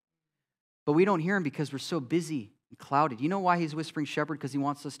 But we don't hear him because we're so busy and clouded. You know why he's a whispering shepherd? Because he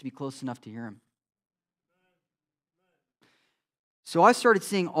wants us to be close enough to hear him. So I started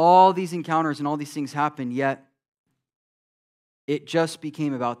seeing all these encounters and all these things happen, yet it just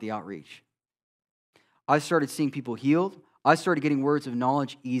became about the outreach. I started seeing people healed. I started getting words of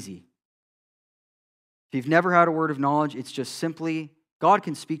knowledge easy. If you've never had a word of knowledge, it's just simply, God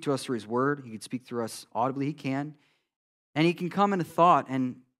can speak to us through his word. He can speak through us audibly. He can. And he can come in a thought,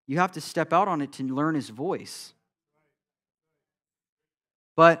 and you have to step out on it to learn his voice.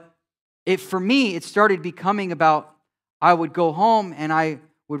 But for me, it started becoming about, I would go home and I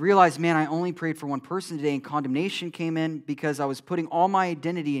would realize, man, I only prayed for one person today, and condemnation came in because I was putting all my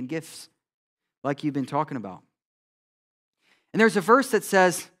identity in gifts like you've been talking about. And there's a verse that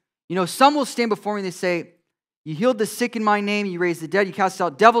says, some will stand before me and they say, you healed the sick in my name, you raised the dead, you cast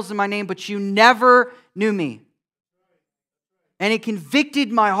out devils in my name, but you never knew me. And it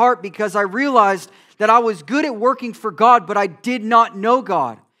convicted my heart because I realized that I was good at working for God, but I did not know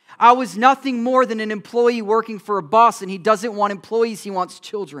God. I was nothing more than an employee working for a boss, and he doesn't want employees, he wants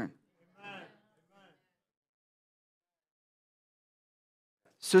children.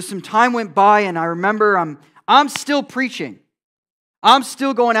 So some time went by, and I remember I'm still preaching. I'm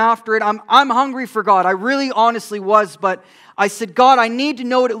still going after it. I'm hungry for God. I really honestly was, but I said, God, I need to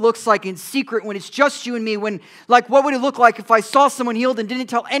know what it looks like in secret when it's just you and me. What would it look like if I saw someone healed and didn't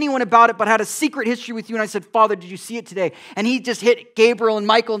tell anyone about it, but had a secret history with you? And I said, Father, did you see it today? And he just hit Gabriel and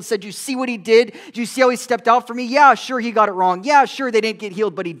Michael and said, do you see what he did? Do you see how he stepped out for me? Yeah, sure, he got it wrong. Yeah, sure, they didn't get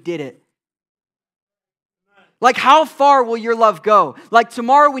healed, but he did it. Like, how far will your love go? Like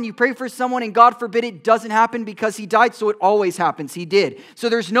tomorrow when you pray for someone and God forbid it doesn't happen because he died, so it always happens. He did. So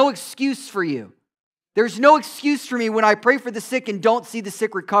there's no excuse for you. There's no excuse for me when I pray for the sick and don't see the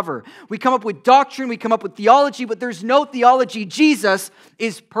sick recover. We come up with doctrine, we come up with theology, but there's no theology. Jesus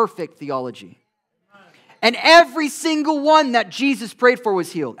is perfect theology. And every single one that Jesus prayed for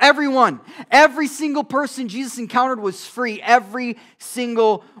was healed. Everyone. Every single person Jesus encountered was free. Every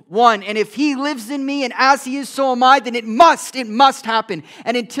single one. And if he lives in me and as he is, so am I, then it must happen.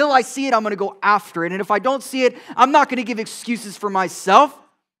 And until I see it, I'm going to go after it. And if I don't see it, I'm not going to give excuses for myself.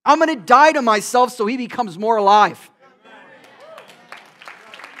 I'm going to die to myself so he becomes more alive.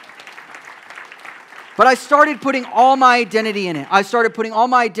 But I started putting all my identity in it. I started putting all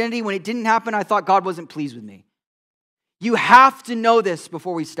my identity. When it didn't happen, I thought God wasn't pleased with me. You have to know this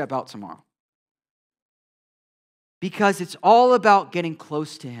before we step out tomorrow. Because it's all about getting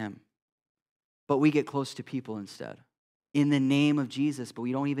close to him. But we get close to people instead. In the name of Jesus, but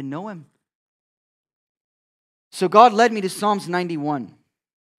we don't even know him. So God led me to Psalms 91.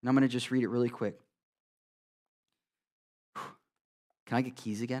 And I'm going to just read it really quick. Can I get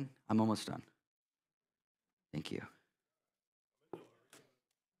keys again? I'm almost done. Thank you.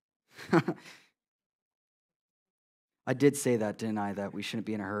 I did say that, didn't I? That we shouldn't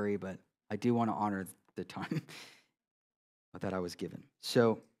be in a hurry, but I do want to honor the time that I was given.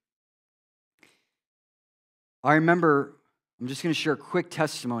 So I remember, I'm just going to share a quick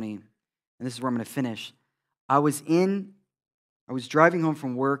testimony, and this is where I'm going to finish. I was driving home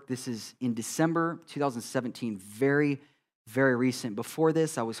from work. This is in December 2017, very, very recent. Before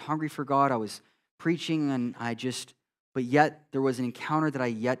this, I was hungry for God. I was preaching, and but yet there was an encounter that I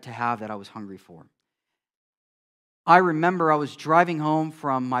yet to have that I was hungry for. I remember I was driving home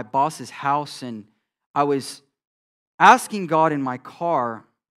from my boss's house, and I was asking God in my car,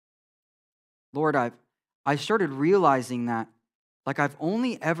 Lord, I started realizing that, I've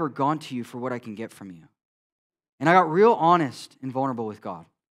only ever gone to you for what I can get from you. And I got real honest and vulnerable with God.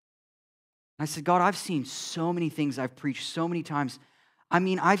 And I said, God, I've seen so many things. I've preached so many times.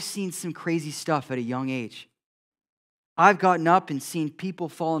 I've seen some crazy stuff at a young age. I've gotten up and seen people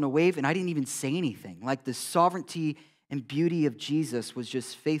fall in a wave, and I didn't even say anything. The sovereignty and beauty of Jesus was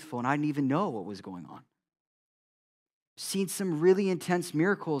just faithful, and I didn't even know what was going on. I've seen some really intense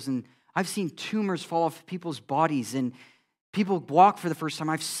miracles, and I've seen tumors fall off people's bodies, and people walk for the first time.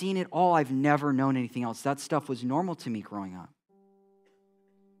 I've seen it all. I've never known anything else. That stuff was normal to me growing up.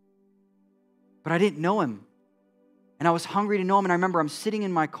 But I didn't know him. And I was hungry to know him. And I remember I'm sitting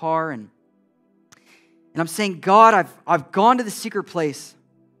in my car and I'm saying, God, I've gone to the secret place.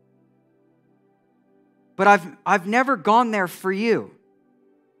 But I've never gone there for you.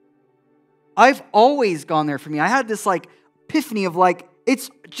 I've always gone there for me. I had this epiphany of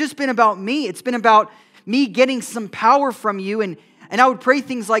it's just been about me. It's been about me getting some power from you. And And I would pray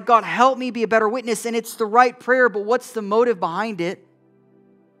things like, God, help me be a better witness. And it's the right prayer, but what's the motive behind it?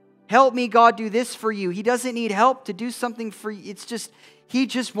 Help me, God, do this for you. He doesn't need help to do something for you. It's just, He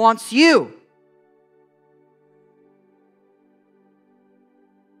just wants you.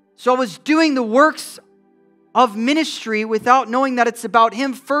 So I was doing the works of ministry without knowing that it's about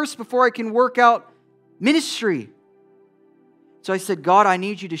Him first before I can work out ministry. So I said, God, I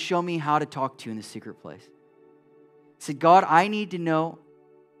need you to show me how to talk to you in the secret place. I said, God, I need to know,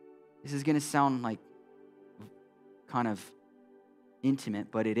 this is going to sound like kind of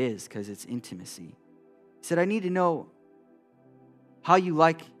intimate, but it is because it's intimacy. He said, I need to know how you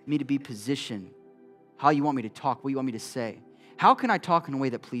like me to be positioned, how you want me to talk, what you want me to say. How can I talk in a way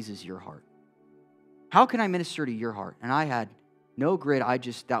that pleases your heart? How can I minister to your heart? And I had no grid.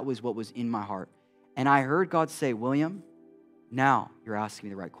 That was what was in my heart. And I heard God say, William, now you're asking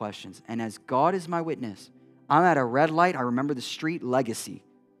me the right questions. And as God is my witness, I'm at a red light. I remember the street legacy.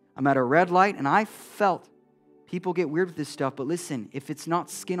 I'm at a red light and I felt people get weird with this stuff. But listen, if it's not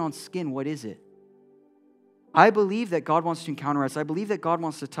skin on skin, what is it? I believe that God wants to encounter us. I believe that God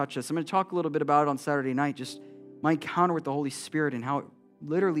wants to touch us. I'm going to talk a little bit about it on Saturday night, just my encounter with the Holy Spirit and how it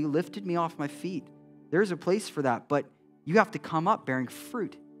literally lifted me off my feet. There's a place for that, but you have to come up bearing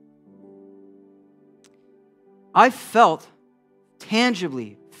fruit. I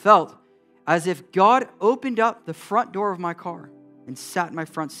tangibly felt as if God opened up the front door of my car and sat in my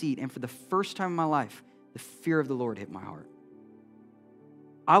front seat. And for the first time in my life, the fear of the Lord hit my heart.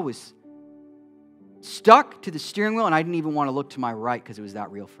 I was stuck to the steering wheel and I didn't even want to look to my right because it was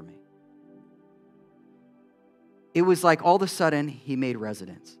that real for me. It was like all of a sudden He made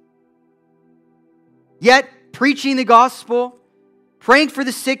residence. Yet, preaching the gospel, praying for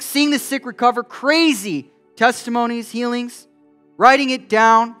the sick, seeing the sick recover, crazy testimonies, healings, writing it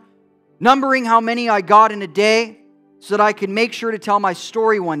down, numbering how many I got in a day so that I could make sure to tell my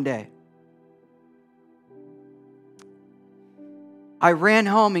story one day. I ran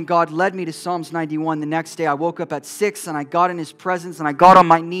home and God led me to Psalms 91. The next day I woke up at 6 and I got in His presence and I got on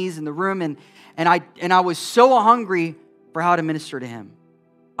my knees in the room and I was so hungry for how to minister to Him.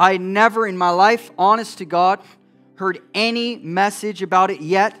 I had never in my life, honest to God, heard any message about it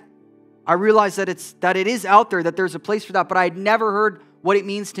yet. I realized that it is out there, that there's a place for that, but I had never heard what it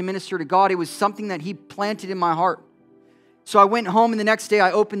means to minister to God. It was something that He planted in my heart. So I went home and the next day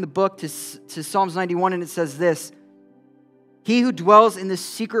I opened the book to Psalms 91 and it says this, He who dwells in the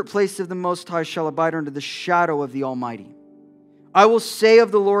secret place of the Most High shall abide under the shadow of the Almighty. I will say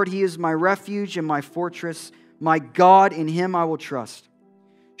of the Lord, He is my refuge and my fortress, my God, in Him I will trust.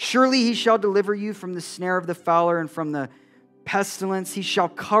 Surely He shall deliver you from the snare of the fowler and from the pestilence. He shall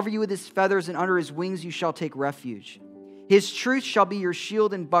cover you with His feathers, and under His wings you shall take refuge. His truth shall be your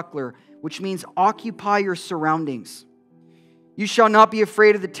shield and buckler, which means occupy your surroundings. You shall not be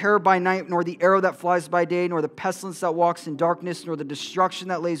afraid of the terror by night, nor the arrow that flies by day, nor the pestilence that walks in darkness, nor the destruction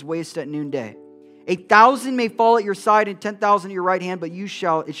that lays waste at noonday. 1,000 may fall at your side and 10,000 at your right hand, but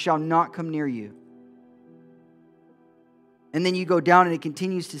it shall not come near you. And then you go down and it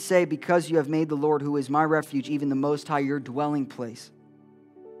continues to say, because you have made the Lord, who is my refuge, even the Most High, your dwelling place.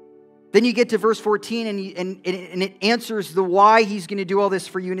 Then you get to verse 14 and it answers the why He's going to do all this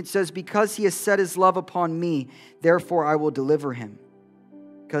for you. And it says, because He has set His love upon me, therefore I will deliver him.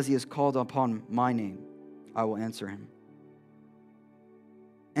 Because He has called upon my name, I will answer him.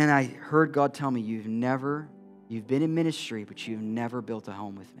 And I heard God tell me, you've been in ministry, but you've never built a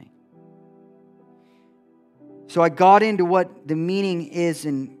home with me. So I got into what the meaning is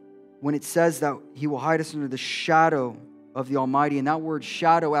and when it says that He will hide us under the shadow of the Almighty. And that word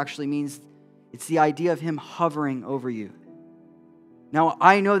shadow actually means it's the idea of Him hovering over you. Now,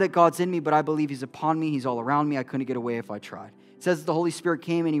 I know that God's in me, but I believe He's upon me. He's all around me. I couldn't get away if I tried. It says that the Holy Spirit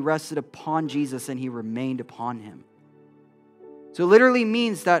came and He rested upon Jesus and He remained upon Him. So it literally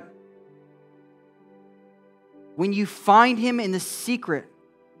means that when you find Him in the secret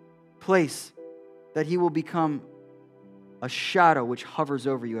place, that He will become a shadow which hovers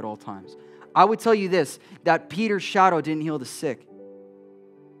over you at all times. I would tell you this, that Peter's shadow didn't heal the sick.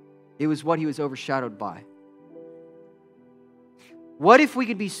 It was what he was overshadowed by. What if we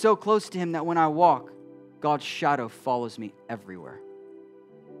could be so close to Him that when I walk, God's shadow follows me everywhere?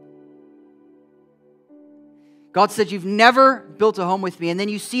 God said, you've never built a home with me. And then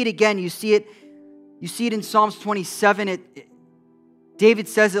you see it again. You see it in Psalms 27. David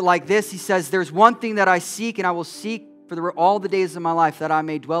says it like this. He says, there's one thing that I seek, and I will seek for all the days of my life, that I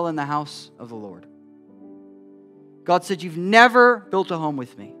may dwell in the house of the Lord. God said, you've never built a home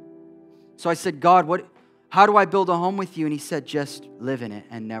with me. So I said, God, how do I build a home with you? And He said, just live in it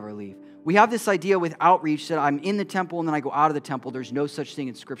and never leave. we have this idea with outreach that I'm in the temple and then I go out of the temple. There's no such thing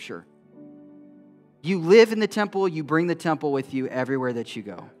in Scripture. You live in the temple, you bring the temple with you everywhere that you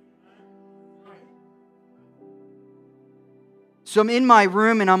go. So I'm in my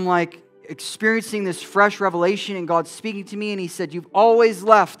room and I'm like experiencing this fresh revelation, and God's speaking to me, and He said, you've always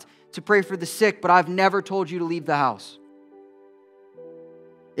left to pray for the sick, but I've never told you to leave the house.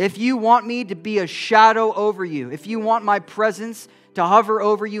 If you want me to be a shadow over you, if you want my presence to hover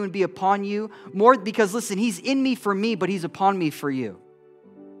over you and be upon you, more because listen, He's in me for me, but He's upon me for you.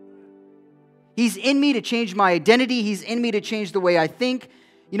 He's in me to change my identity. He's in me to change the way I think.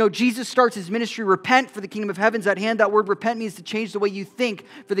 You know, Jesus starts His ministry, repent for the kingdom of heaven's at hand. That word repent means to change the way you think,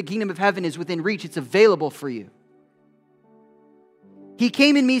 for the kingdom of heaven is within reach. It's available for you. He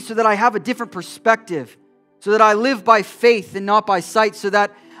came in me so that I have a different perspective, so that I live by faith and not by sight, so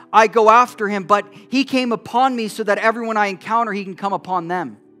that I go after Him. But He came upon me so that everyone I encounter, He can come upon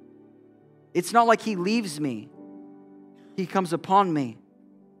them. It's not like He leaves me. He comes upon me.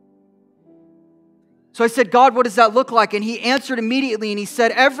 So I said, God, what does that look like? And He answered immediately, and He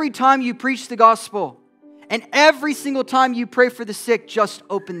said, every time you preach the gospel and every single time you pray for the sick, just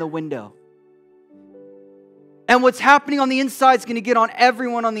open the window. And what's happening on the inside is going to get on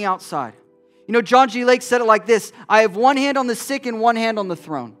everyone on the outside. You know, John G. Lake said it like this: I have one hand on the sick and one hand on the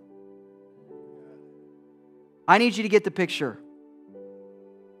throne. I need you to get the picture.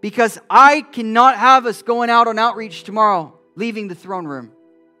 Because I cannot have us going out on outreach tomorrow, leaving the throne room.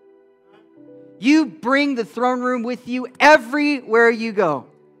 You bring the throne room with you everywhere you go.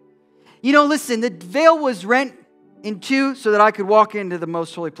 You know, listen, the veil was rent in two so that I could walk into the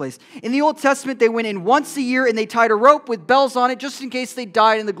most holy place. In the Old Testament, they went in once a year and they tied a rope with bells on it just in case they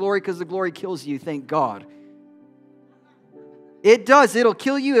died in the glory, because the glory kills you, thank God. It does. It'll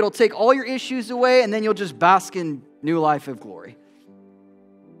kill you. It'll take all your issues away, and then you'll just bask in new life of glory.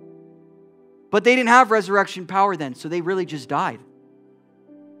 But they didn't have resurrection power then, so they really just died.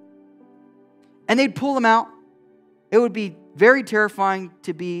 And they'd pull them out. It would be very terrifying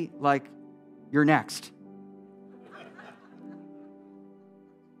to be like, you're next.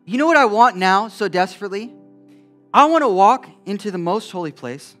 You know what I want now so desperately? I want to walk into the most holy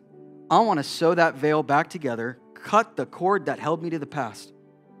place. I want to sew that veil back together, cut the cord that held me to the past,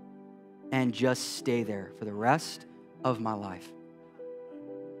 and just stay there for the rest of my life.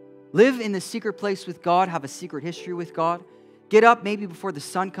 Live in the secret place with God, have a secret history with God. Get up maybe before the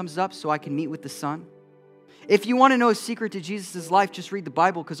sun comes up so I can meet with the sun. If you want to know a secret to Jesus' life, just read the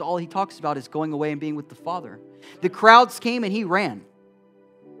Bible, because all He talks about is going away and being with the Father. The crowds came and He ran.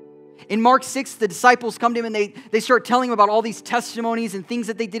 In Mark 6, the disciples come to Him and they start telling Him about all these testimonies and things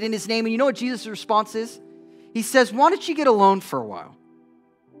that they did in His name. And you know what Jesus' response is? He says, why don't you get alone for a while?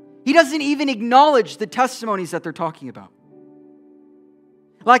 He doesn't even acknowledge the testimonies that they're talking about.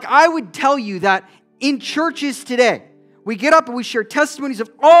 Like, I would tell you that in churches today, we get up and we share testimonies of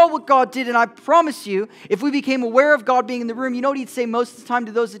all what God did. And I promise you, if we became aware of God being in the room, you know what He'd say most of the time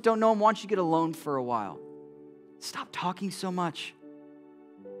to those that don't know Him? Why don't you get alone for a while? Stop talking so much.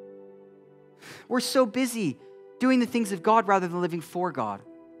 We're so busy doing the things of God rather than living for God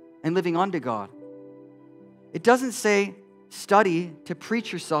and living unto God. It doesn't say study to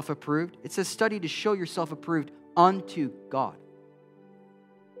preach yourself approved. It says study to show yourself approved unto God.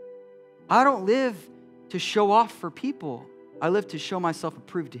 I don't live to show off for people. I live to show myself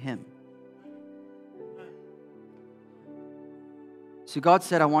approved to Him. So God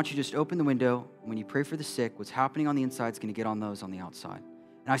said, I want you to just open the window. When you pray for the sick, what's happening on the inside is going to get on those on the outside.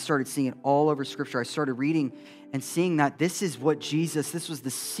 And I started seeing it all over Scripture. I started reading and seeing that this is what Jesus, this was the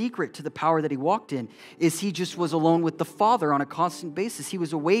secret to the power that He walked in, is He just was alone with the Father on a constant basis. He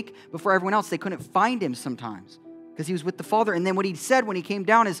was awake before everyone else. They couldn't find Him sometimes because He was with the Father. And then what He said when He came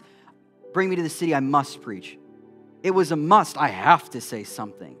down is, bring me to the city, I must preach. It was a must. I have to say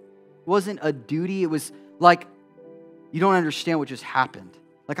something. It wasn't a duty. It was like, you don't understand what just happened.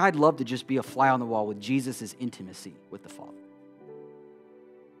 Like, I'd love to just be a fly on the wall with Jesus' intimacy with the Father.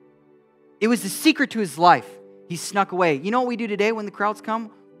 It was the secret to His life. He snuck away. You know what we do today when the crowds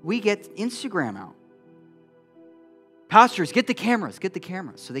come? We get Instagram out. Pastors, get the cameras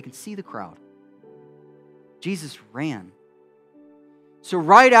so they can see the crowd. Jesus ran. So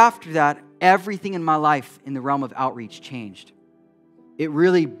right after that, everything in my life in the realm of outreach changed. It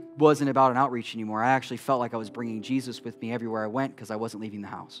really wasn't about an outreach anymore. I actually felt like I was bringing Jesus with me everywhere I went because I wasn't leaving the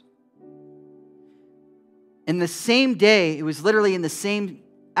house. In the same day, it was literally in the same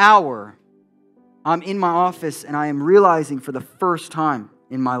hour, I'm in my office and I am realizing for the first time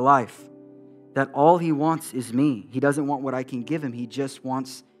in my life that all He wants is me. He doesn't want what I can give Him. He just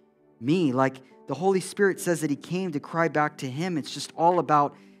wants me. Like, the Holy Spirit says that He came to cry back to Him. It's just all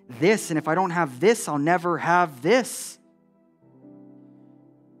about this. And if I don't have this, I'll never have this.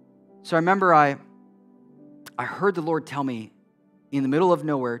 So I remember I heard the Lord tell me in the middle of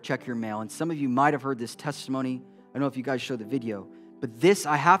nowhere, check your mail. And some of you might have heard this testimony. I don't know if you guys showed the video. But this,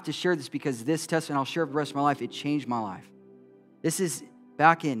 I have to share this because this testimony, I'll share it for the rest of my life, it changed my life. This is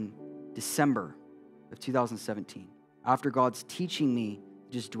back in December of 2017, after God's teaching me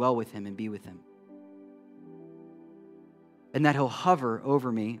to just dwell with Him and be with Him. And that He'll hover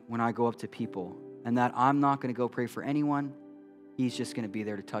over me when I go up to people. And that I'm not going to go pray for anyone. He's just going to be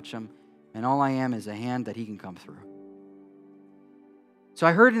there to touch them. And all I am is a hand that He can come through. So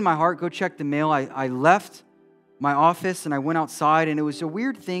I heard in my heart, go check the mail. I left my office and I went outside, and it was a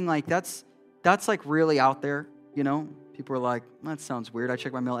weird thing. Like that's like really out there, you know? People are like, that sounds weird. I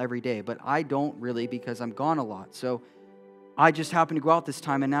check my mail every day, but I don't really because I'm gone a lot. So I just happened to go out this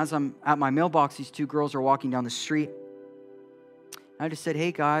time, and as I'm at my mailbox, these two girls are walking down the street. I just said,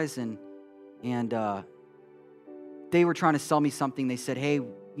 hey guys, and they were trying to sell me something. They said, hey,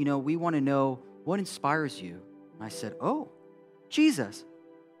 you know, we want to know what inspires you. And I said, oh, Jesus.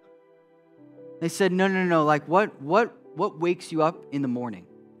 They said, no. Like what wakes you up in the morning?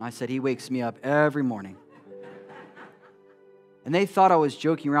 I said, He wakes me up every morning. And they thought I was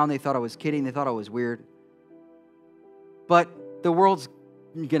joking around. They thought I was kidding. They thought I was weird. But the world's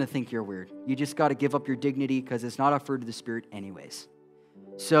going to think you're weird. You just got to give up your dignity because it's not a fruit of the Spirit anyways.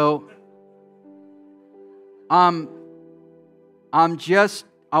 So I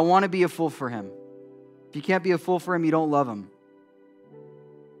want to be a fool for Him. If you can't be a fool for Him, you don't love Him.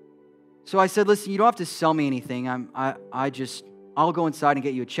 So I said, listen, you don't have to sell me anything. I'll go inside and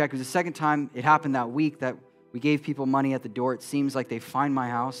get you a check. It was the second time it happened that week that we gave people money at the door. It seems like they find my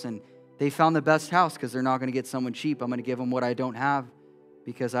house, and they found the best house because they're not going to get someone cheap. I'm going to give them what I don't have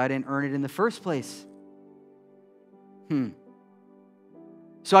because I didn't earn it in the first place.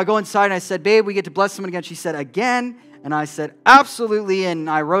 So I go inside and I said, babe, we get to bless someone again. She said, again? And I said, absolutely. And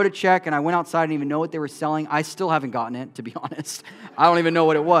I wrote a check and I went outside. I didn't even know what they were selling. I still haven't gotten it, to be honest. I don't even know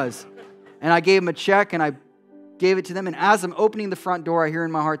what it was. And I gave them a check and I gave it to them. And as I'm opening the front door, I hear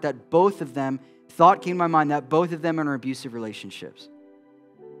in my heart that both of them, thought came to my mind that both of them are in abusive relationships.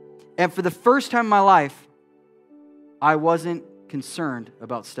 And for the first time in my life, I wasn't concerned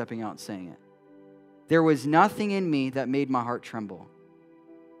about stepping out and saying it. There was nothing in me that made my heart tremble.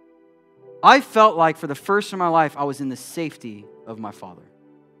 I felt like for the first time in my life, I was in the safety of my Father.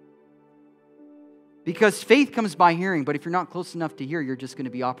 Because faith comes by hearing, but if you're not close enough to hear, you're just going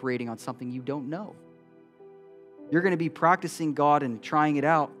to be operating on something you don't know. You're going to be practicing God and trying it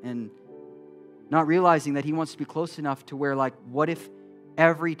out and not realizing that He wants to be close enough to where, like, what if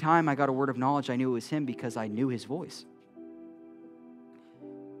every time I got a word of knowledge, I knew it was Him because I knew His voice?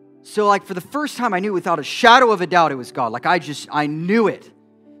 So, like, for the first time, I knew without a shadow of a doubt it was God. Like, I knew it.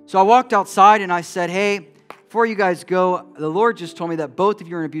 So I walked outside and I said, hey, before you guys go, the Lord just told me that both of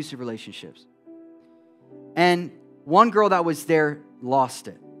you are in abusive relationships. And one girl that was there lost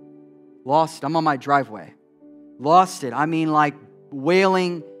it. I'm on my driveway. Lost it. I mean, like,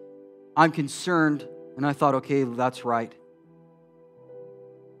 wailing, I'm concerned. And I thought, okay, that's right.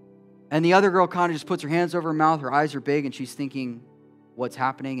 And the other girl kind of just puts her hands over her mouth. Her eyes are big and she's thinking, what's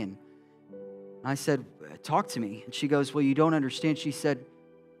happening? And I said, talk to me. And she goes, well, you don't understand. She said,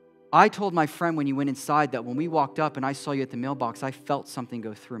 I told my friend when you went inside that when we walked up and I saw you at the mailbox, I felt something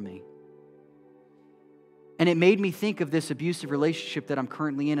go through me. And it made me think of this abusive relationship that I'm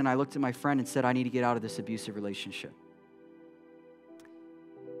currently in. And I looked at my friend and said, I need to get out of this abusive relationship.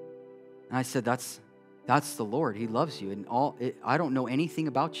 And I said, that's the Lord. He loves you. And I don't know anything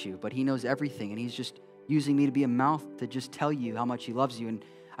about you, but He knows everything. And He's just using me to be a mouth to just tell you how much He loves you. And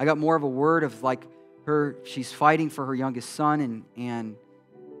I got more of a word of like she's fighting for her youngest son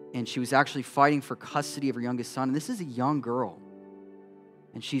and she was actually fighting for custody of her youngest son. And this is a young girl.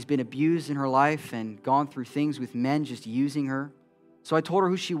 And she's been abused in her life and gone through things with men just using her. So I told her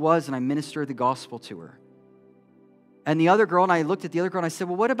who she was and I ministered the gospel to her. And the other girl, and I looked at the other girl and I said,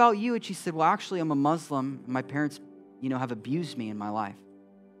 well, what about you? And she said, well, actually, I'm a Muslim. My parents, have abused me in my life.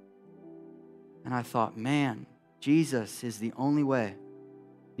 And I thought, man, Jesus is the only way,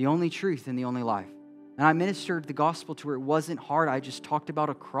 the only truth, and the only life. And I ministered the gospel to her. It wasn't hard. I just talked about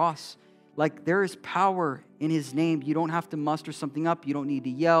a cross. Like, there is power in His name. You don't have to muster something up. You don't need to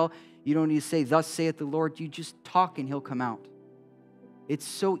yell. You don't need to say, thus saith the Lord. You just talk and He'll come out. It's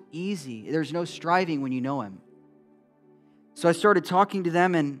so easy. There's no striving when you know Him. So I started talking to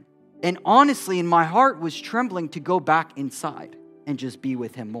them, and honestly, in my heart was trembling to go back inside and just be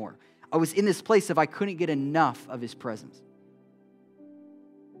with Him more. I was in this place of I couldn't get enough of His presence.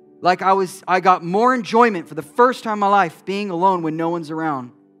 Like I got more enjoyment for the first time in my life being alone when no one's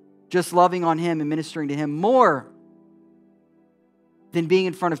around just loving on Him and ministering to Him more than being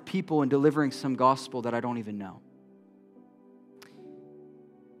in front of people and delivering some gospel that I don't even know.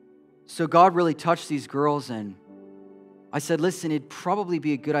 So God really touched these girls, and I said, listen, it'd probably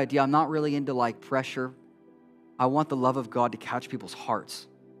be a good idea. I'm not really into like pressure. I want the love of God to catch people's hearts.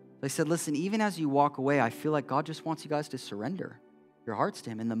 I said, listen, even as you walk away, I feel like God just wants you guys to surrender your hearts to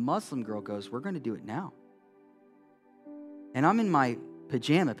Him. And the Muslim girl goes, we're going to do it now. And I'm in my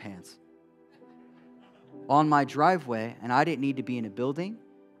pajama pants on my driveway, and I didn't need to be in a building.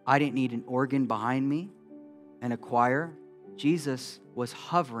 I didn't need an organ behind me and a choir. Jesus was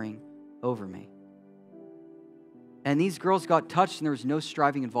hovering over me. And these girls got touched, and there was no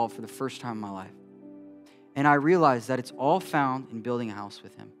striving involved for the first time in my life. And I realized that it's all found in building a house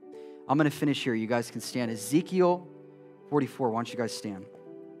with Him. I'm going to finish here. You guys can stand. Ezekiel 44. Why don't you guys stand?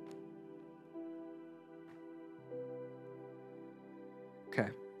 Okay.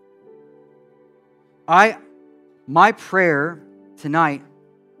 My prayer tonight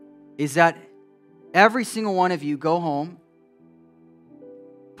is that every single one of you go home,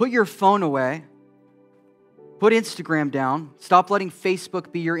 put your phone away, put Instagram down, stop letting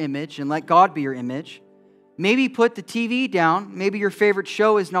Facebook be your image and let God be your image. Maybe put the TV down. Maybe your favorite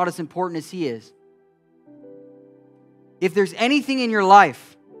show is not as important as He is. If there's anything in your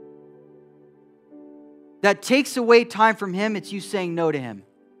life that takes away time from Him, it's you saying no to Him.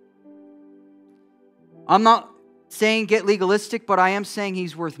 I'm not saying get legalistic, but I am saying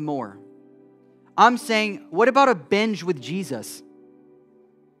He's worth more. I'm saying, what about a binge with Jesus?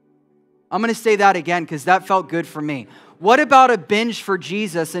 I'm going to say that again because that felt good for me. What about a binge for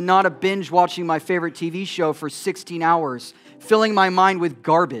Jesus and not a binge watching my favorite TV show for 16 hours, filling my mind with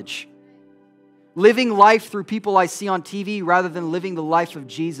garbage? Living life through people I see on TV rather than living the life of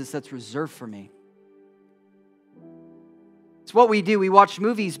Jesus that's reserved for me. It's what we do. We watch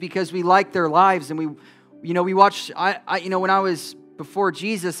movies because we like their lives, and we watch. When I was before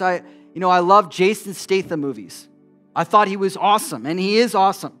Jesus, I loved Jason Statham movies. I thought he was awesome, and he is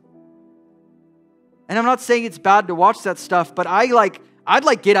awesome. And I'm not saying it's bad to watch that stuff, but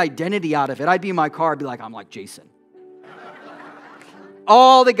I'd get identity out of it. I'd be in my car, I'd be like, I'm like Jason.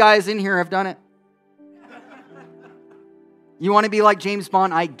 All the guys in here have done it. You want to be like James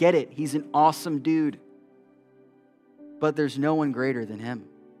Bond? I get it. He's an awesome dude. But there's no one greater than Him.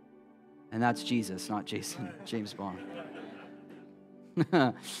 And that's Jesus, not James Bond.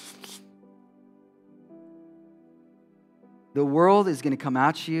 The world is going to come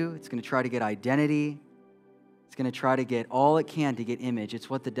at you. It's going to try to get identity. It's going to try to get all it can to get image. It's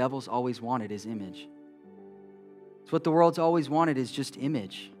what the devil's always wanted, is image. It's what the world's always wanted, is just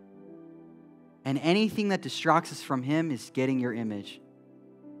image. And anything that distracts us from Him is getting your image.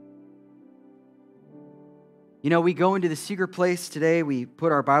 We go into the secret place today. We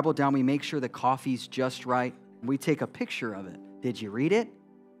put our Bible down. We make sure the coffee's just right. We take a picture of it. Did you read it?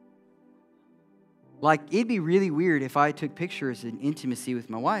 Like, it'd be really weird if I took pictures in intimacy with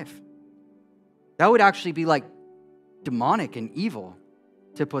my wife. That would actually be like demonic and evil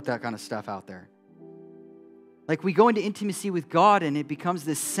to put that kind of stuff out there. Like, we go into intimacy with God and it becomes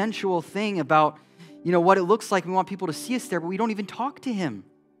this sensual thing about, what it looks like. We want people to see us there, but we don't even talk to Him.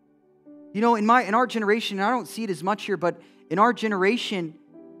 In our generation, and I don't see it as much here, but in our generation,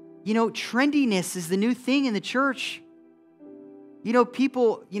 trendiness is the new thing in the church.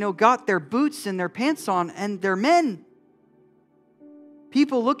 People, got their boots and their pants on, and they're men.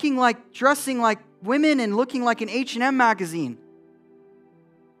 People dressing like women and looking like an H&M magazine.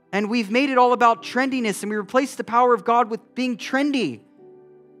 And we've made it all about trendiness, and we replaced the power of God with being trendy.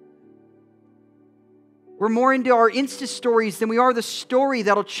 We're more into our Insta stories than we are the story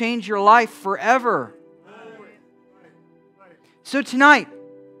that'll change your life forever. So tonight,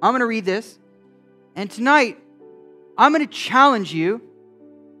 I'm going to read this, and tonight, I'm going to challenge you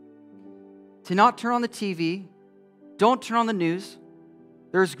to not turn on the TV. Don't turn on the news.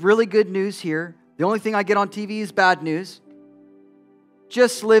 There's really good news here. The only thing I get on TV is bad news.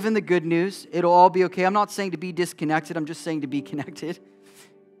 Just live in the good news. It'll all be okay. I'm not saying to be disconnected. I'm just saying to be connected.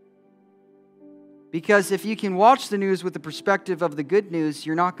 Because if you can watch the news with the perspective of the good news,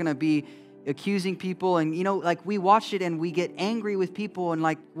 you're not going to be accusing people. And, we watch it and we get angry with people. And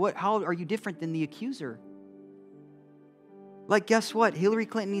how are you different than the accuser? Guess what? Hillary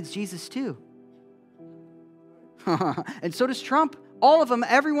Clinton needs Jesus too. And so does Trump. All of them,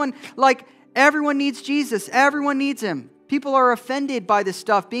 everyone needs Jesus. Everyone needs Him. People are offended by this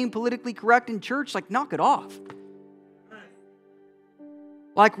stuff, being politically correct in church. Knock it off.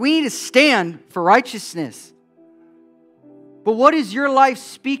 We need to stand for righteousness. But what is your life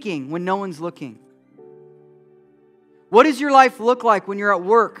speaking when no one's looking? What does your life look like when you're at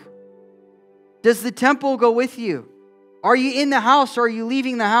work Does the temple go with you? Are you in the house or are you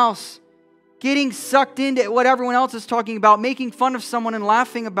leaving the house? Getting sucked into what everyone else is talking about, making fun of someone and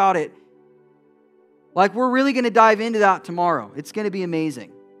laughing about it. Like, we're really going to dive into that tomorrow. It's going to be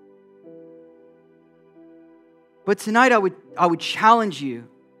amazing. But tonight I would challenge you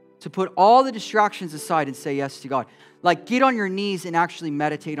to put all the distractions aside and say yes to God. Like, get on your knees and actually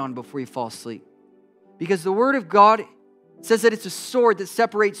meditate on it before you fall asleep. Because the Word of God says that it's a sword that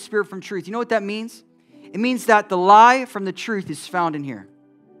separates spirit from truth. You know what that means? It means that the lie from the truth is found in here.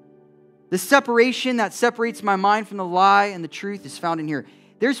 The separation that separates my mind from the lie and the truth is found in here.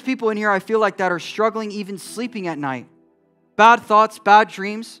 There's people in here I feel like that are struggling even sleeping at night. Bad thoughts, bad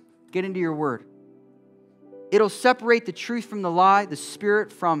dreams. Get into your Word. It'll separate the truth from the lie, the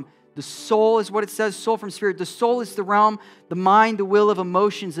spirit from the soul is what it says, soul from spirit. The soul is the realm, the mind, the will of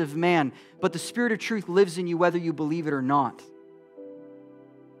emotions of man. But the Spirit of truth lives in you whether you believe it or not.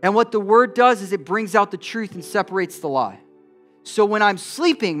 And what the Word does is it brings out the truth and separates the lie. So when I'm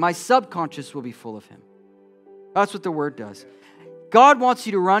sleeping, my subconscious will be full of Him. That's what the Word does. God wants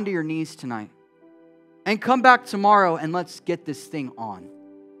you to run to your knees tonight. And come back tomorrow and let's get this thing on.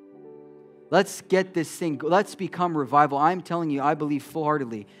 Let's get this thing, let's become revival. I'm telling you, I believe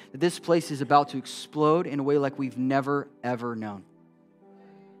full-heartedly that this place is about to explode in a way like we've never, ever known.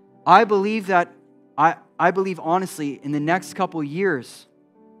 I believe that, I believe honestly, in the next couple of years,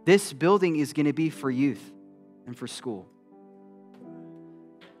 this building is going to be for youth and for school.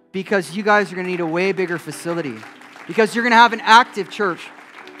 Because you guys are going to need a way bigger facility. Because you're going to have an active church.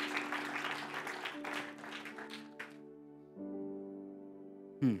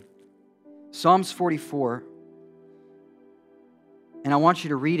 Psalms 44. And I want you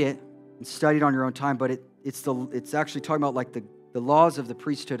to read it and study it on your own time, but it's actually talking about like the laws of the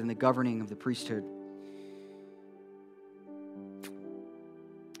priesthood and the governing of the priesthood.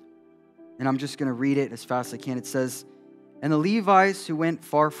 And I'm just going to read it as fast as I can. It says, and the Levites who went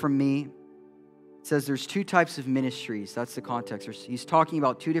far from me, it says there's two types of ministries. That's the context. He's talking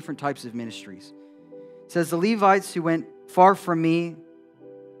about two different types of ministries. It says the Levites who went far from me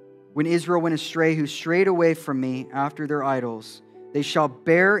when Israel went astray, who strayed away from me after their idols, they shall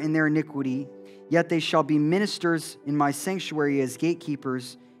bear in their iniquity, yet they shall be ministers in my sanctuary as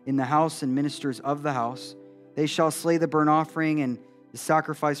gatekeepers in the house and ministers of the house. They shall slay the burnt offering and the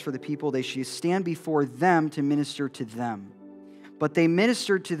sacrifice for the people. They shall stand before them to minister to them. But they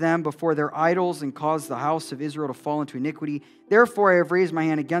ministered to them before their idols and caused the house of Israel to fall into iniquity. Therefore I have raised my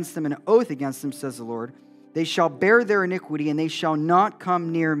hand against them, and an oath against them, says the Lord. They shall bear their iniquity, and they shall not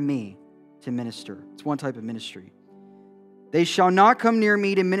come near me to minister. It's one type of ministry. They shall not come near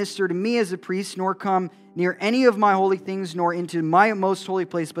me to minister to me as a priest, nor come near any of my holy things, nor into my most holy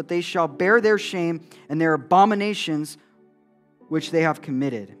place, but they shall bear their shame and their abominations which they have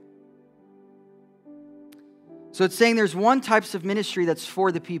committed. So it's saying there's one type of ministry that's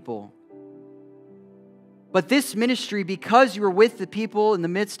for the people. But this ministry, because you are with the people in the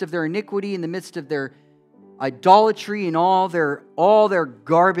midst of their iniquity, in the midst of their idolatry and all their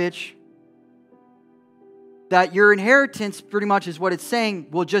garbage, that your inheritance pretty much is what it's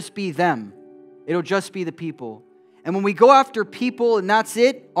saying will just be them. It'll just be the people. And when we go after people and that's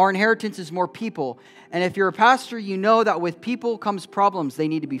it, our inheritance is more people. And if you're a pastor, you know that with people comes problems. They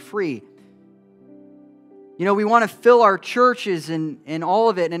need to be free. You know, we want to fill our churches and all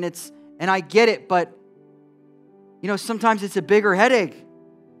of it, and I get it, but you know, sometimes it's a bigger headache.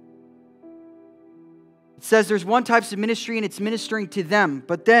 It says there's one type of ministry and it's ministering to them.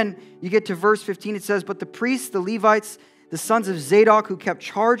 But then you get to verse 15, it says, but the priests, the Levites, the sons of Zadok, who kept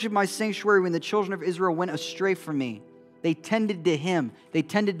charge of my sanctuary when the children of Israel went astray from me, they tended to Him. They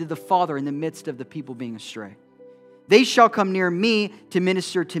tended to the Father in the midst of the people being astray. They shall come near me to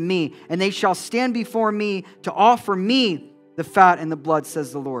minister to me, and they shall stand before me to offer me the fat and the blood,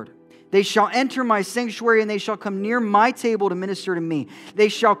 says the Lord. They shall enter my sanctuary, and they shall come near my table to minister to me. They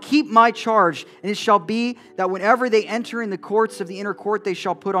shall keep my charge, and it shall be that whenever they enter in the courts of the inner court, they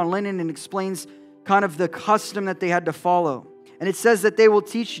shall put on linen, and explains kind of the custom that they had to follow. And it says that they will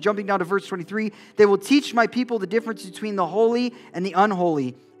teach, jumping down to verse 23, they will teach my people the difference between the holy and the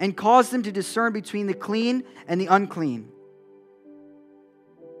unholy, and cause them to discern between the clean and the unclean.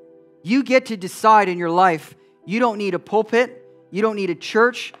 You get to decide in your life. You don't need a pulpit. You don't need a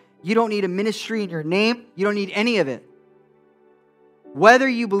church. You don't need a ministry in your name. You don't need any of it. Whether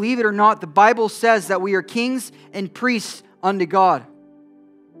you believe it or not, the Bible says that we are kings and priests unto God.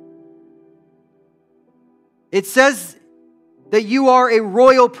 It says that you are a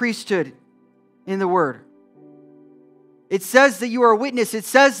royal priesthood in the Word. It says that you are a witness. It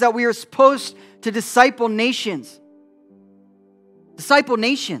says that we are supposed to disciple nations. Disciple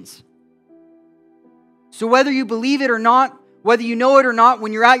nations. So whether you believe it or not, whether you know it or not,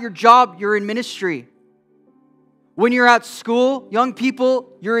 when you're at your job, you're in ministry. When you're at school, young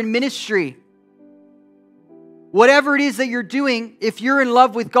people, you're in ministry. Whatever it is that you're doing, if you're in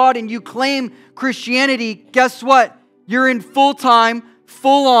love with God and you claim Christianity, guess what? You're in full-time,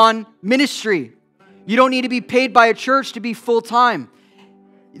 full-on ministry. You don't need to be paid by a church to be full-time.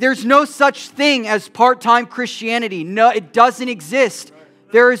 There's no such thing as part-time Christianity. No, it doesn't exist.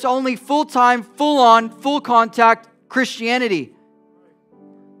 There is only full-time, full-on, full-contact Christianity.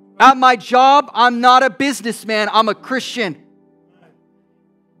 At my job, I'm not a businessman. I'm a Christian.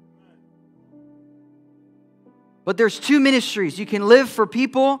 But there's two ministries. You can live for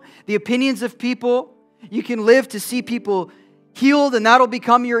people, the opinions of people. You can live to see people healed, and that'll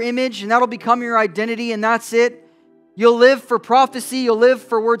become your image, and that'll become your identity, and that's it. You'll live for prophecy. You'll live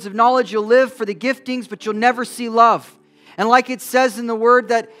for words of knowledge. You'll live for the giftings, but you'll never see love. And like it says in the Word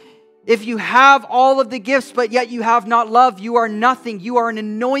that if you have all of the gifts, but yet you have not love, you are nothing. You are an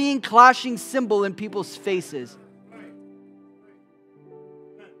annoying, clashing symbol in people's faces.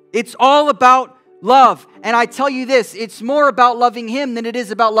 It's all about love. And I tell you this, it's more about loving Him than it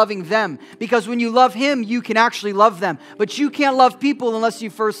is about loving them. Because when you love Him, you can actually love them. But you can't love people unless you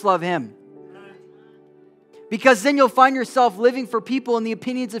first love Him. Because then you'll find yourself living for people and the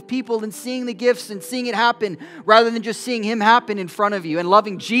opinions of people and seeing the gifts and seeing it happen rather than just seeing Him happen in front of you and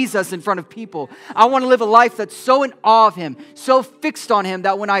loving Jesus in front of people. I want to live a life that's so in awe of Him, so fixed on Him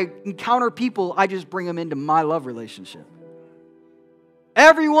that when I encounter people, I just bring them into my love relationship.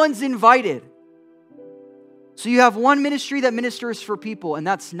 Everyone's invited. So you have one ministry that ministers for people, and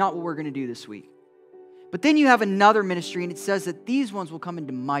that's not what we're going to do this week. But then you have another ministry, and it says that these ones will come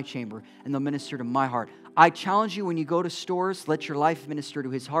into my chamber, and they'll minister to my heart. I challenge you, when you go to stores, let your life minister to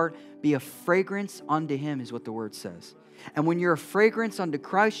His heart. Be a fragrance unto Him, is what the Word says. And when you're a fragrance unto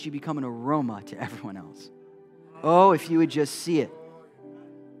Christ, you become an aroma to everyone else. Oh, if you would just see it.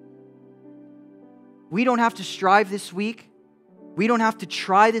 We don't have to strive this week. We don't have to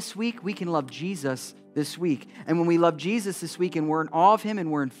try this week. We can love Jesus this week. And when we love Jesus this week and we're in awe of Him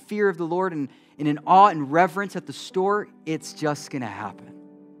and we're in fear of the Lord and in awe and reverence at the store, it's just going to happen.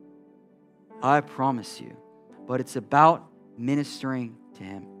 I promise you. But it's about ministering to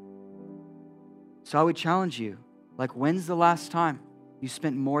Him. So I would challenge you, like, when's the last time you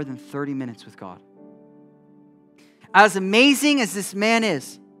spent more than 30 minutes with God? As amazing as this man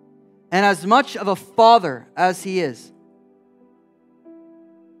is, and as much of a father as he is,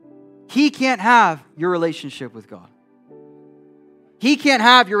 he can't have your relationship with God. He can't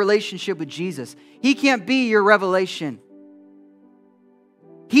have your relationship with Jesus. He can't be your revelation.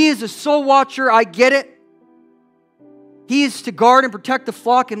 He is a soul watcher, I get it. He is to guard and protect the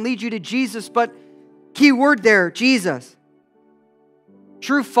flock and lead you to Jesus, but key word there, Jesus.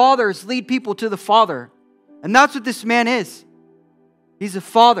 True fathers lead people to the Father. And that's what this man is. He's a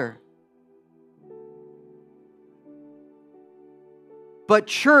father. But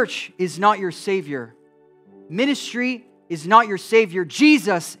church is not your Savior. Ministry is not your Savior.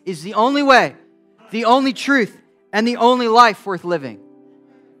 Jesus is the only way, the only truth, and the only life worth living.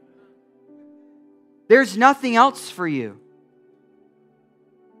 There's nothing else for you.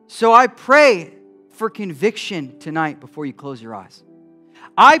 So I pray for conviction tonight before you close your eyes.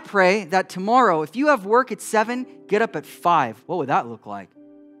 I pray that tomorrow, if you have work at 7, get up at 5. What would that look like?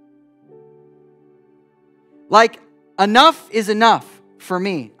 Like, enough is enough for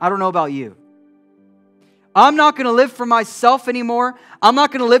me. I don't know about you. I'm not going to live for myself anymore. I'm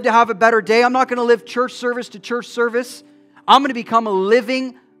not going to live to have a better day. I'm not going to live church service to church service. I'm going to become a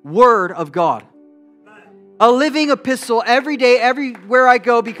living Word of God. A living epistle every day, everywhere I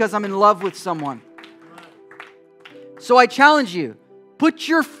go, because I'm in love with someone. So I challenge you, put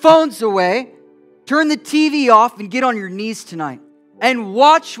your phones away, turn the TV off, and get on your knees tonight. And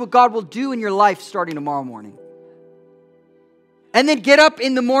watch what God will do in your life starting tomorrow morning. And then get up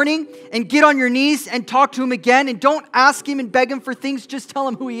in the morning and get on your knees and talk to Him again. And don't ask Him and beg Him for things. Just tell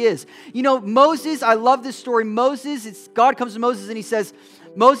Him who He is. You know, Moses, I love this story. God comes to Moses and He says,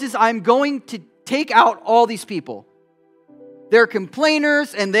 Moses, I'm going to take out all these people. They're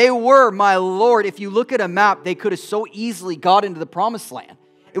complainers, and they were, my Lord. If you look at a map, they could have so easily got into the promised land.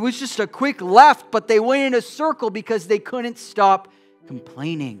 It was just a quick left, but they went in a circle because they couldn't stop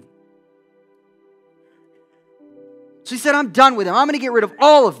complaining. So He said, I'm done with them. I'm going to get rid of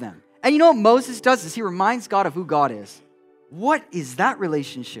all of them. And you know what Moses does is he reminds God of who God is. What is that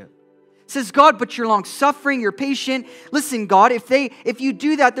relationship? It says, God, but you're long-suffering, you're patient. Listen, God, if you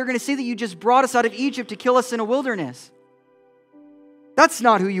do that, they're going to say that you just brought us out of Egypt to kill us in a wilderness. That's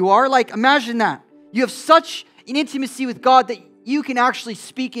not who you are. Like, imagine that. You have such an intimacy with God that you can actually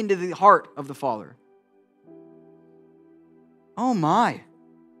speak into the heart of the Father. Oh my.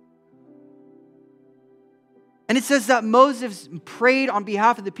 And it says that Moses prayed on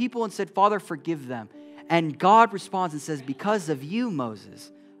behalf of the people and said, Father, forgive them. And God responds and says, because of you,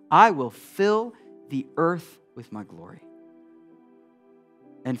 Moses, I will fill the earth with my glory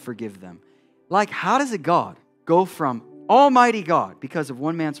and forgive them. Like, how does a God go from Almighty God, because of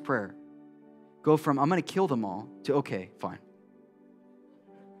one man's prayer, go from I'm going to kill them all to okay, fine.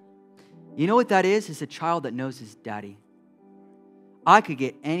 You know what that is? It's a child that knows his daddy. I could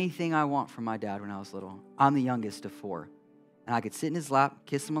get anything I want from my dad when I was little. I'm the youngest of 4. And I could sit in his lap,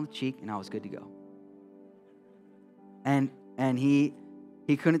 kiss him on the cheek, and I was good to go. And he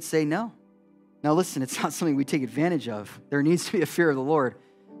couldn't say no. Now listen, it's not something we take advantage of. There needs to be a fear of the Lord.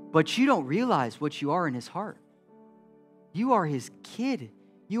 But you don't realize what you are in his heart. You are his kid.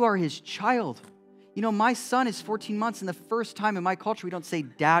 You are his child. You know, my son is 14 months, and the first time in my culture, we don't say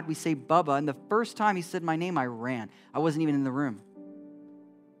dad, we say Bubba. And the first time he said my name, I ran. I wasn't even in the room.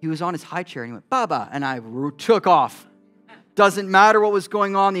 He was on his high chair, and he went, Bubba, and I took off. Doesn't matter what was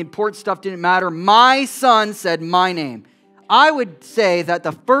going on. The important stuff didn't matter. My son said my name. I would say that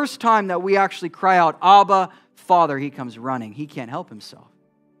the first time that we actually cry out, Abba, Father, he comes running. He can't help himself.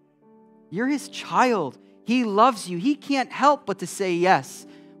 You're his child. He loves you. He can't help but to say yes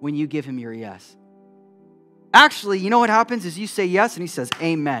when you give him your yes. Actually, you know what happens is you say yes, and he says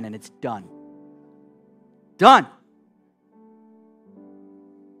amen, and it's done. Done.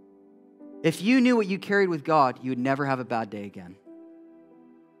 If you knew what you carried with God, you would never have a bad day again.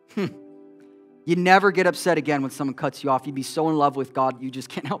 You'd never get upset again when someone cuts you off. You'd be so in love with God, you just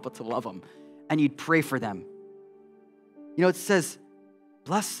can't help but to love them. And you'd pray for them. You know, it says,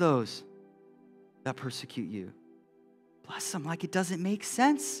 bless those that persecute you. Bless them like it doesn't make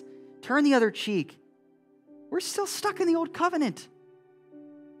sense. Turn the other cheek. We're still stuck in the old covenant.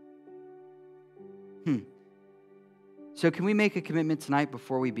 So can we make a commitment tonight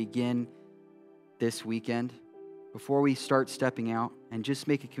before we begin this weekend, before we start stepping out, and just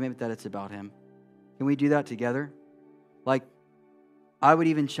make a commitment that it's about him? Can we do that together? Like, I would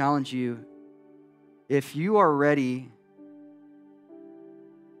even challenge you, if you are ready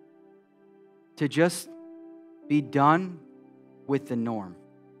to just be done with the norm,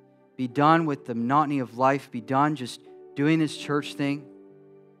 be done with the monotony of life, be done just doing this church thing,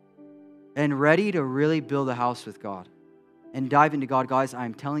 and ready to really build a house with God and dive into God. Guys,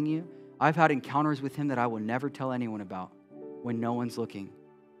 I'm telling you, I've had encounters with him that I will never tell anyone about when no one's looking,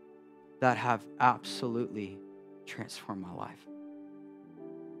 that have absolutely transformed my life.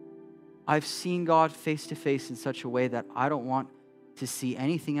 I've seen God face to face in such a way that I don't want to see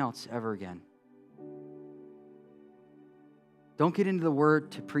anything else ever again. Don't get into the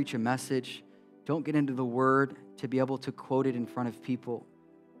Word to preach a message. Don't get into the Word to be able to quote it in front of people.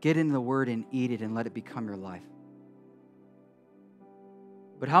 Get into the Word and eat it and let it become your life.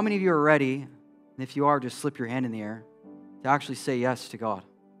 But how many of you are ready, and if you are, just slip your hand in the air, to actually say yes to God?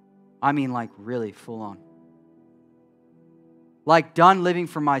 I mean, like really full on. Like done living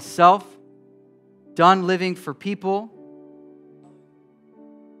for myself, done living for people.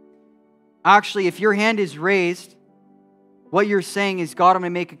 Actually, if your hand is raised, what you're saying is, God, I'm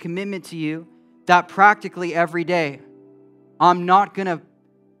going to make a commitment to you that practically every day, I'm not going to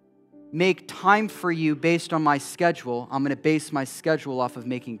make time for you based on my schedule. I'm going to base my schedule off of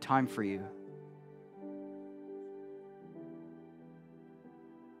making time for you.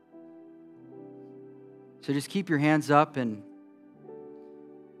 So just keep your hands up, and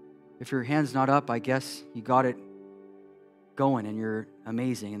if your hand's not up, I guess you got it going and you're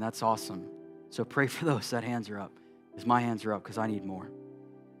amazing, and that's awesome. So pray for those that hands are up, because my hands are up because I need more.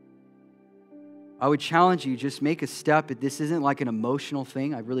 I would challenge you, just make a step. This isn't like an emotional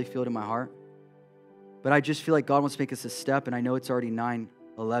thing. I really feel it in my heart. But I just feel like God wants to make us a step, and I know it's already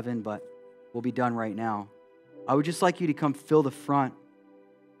 9:11, but we'll be done right now. I would just like you to come fill the front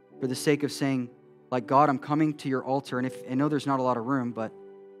for the sake of saying, like, God, I'm coming to your altar. And if I know there's not a lot of room, but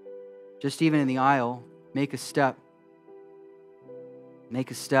just even in the aisle, make a step. Make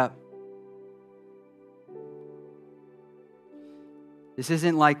a step. This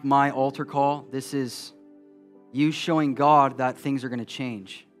isn't like my altar call. This is you showing God that things are going to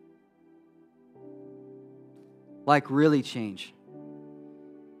change. Like really change.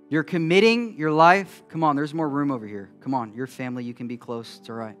 You're committing your life. Come on, there's more room over here. Come on, your family, you can be close. It's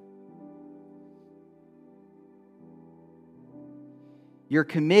all right. You're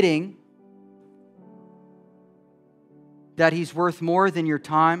committing that He's worth more than your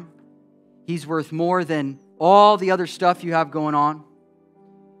time. He's worth more than all the other stuff you have going on.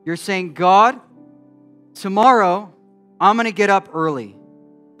 You're saying, God, tomorrow I'm going to get up early.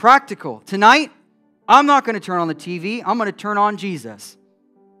 Practical. Tonight, I'm not going to turn on the TV. I'm going to turn on Jesus.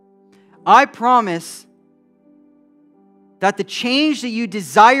 I promise that the change that you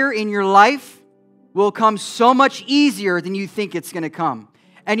desire in your life will come so much easier than you think it's going to come.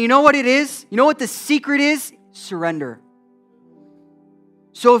 And you know what it is? You know what the secret is? Surrender.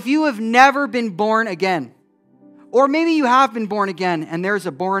 So if you have never been born again, or maybe you have been born again and there's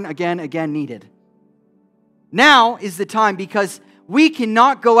a born again needed, now is the time, because we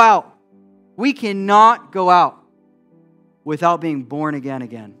cannot go out. We cannot go out without being born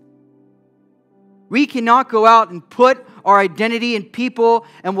again. We cannot go out and put our identity in people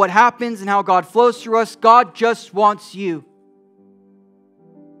and what happens and how God flows through us. God just wants you.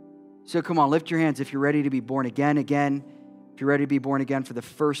 So come on, lift your hands if you're ready to be born again. If you're ready to be born again for the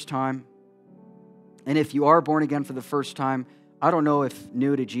first time. And if you are born again for the first time, I don't know if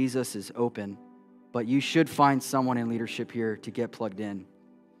new to Jesus is open, but you should find someone in leadership here to get plugged in.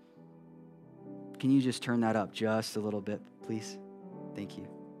 Can you just turn that up just a little bit, please? Thank you.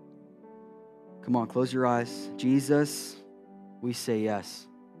 Come on, close your eyes. Jesus, we say yes.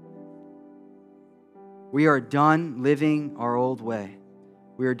 We are done living our old way.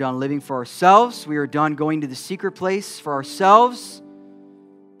 We are done living for ourselves. We are done going to the secret place for ourselves.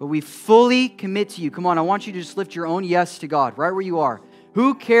 But we fully commit to you. Come on, I want you to just lift your own yes to God right where you are.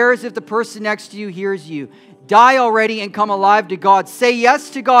 Who cares if the person next to you hears you? Die already and come alive to God. Say yes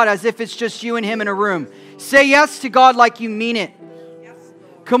to God as if it's just you and Him in a room. Say yes to God like you mean it.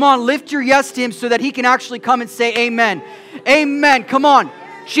 Come on, lift your yes to Him so that He can actually come and say amen. Amen. Come on.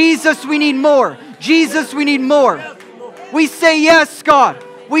 Jesus, we need more. Jesus, we need more. We say yes, God.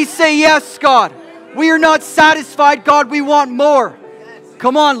 We say yes, God. We are not satisfied, God. We want more.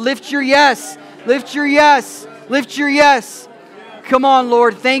 Come on, lift your yes. Lift your yes. Lift your yes. Come on,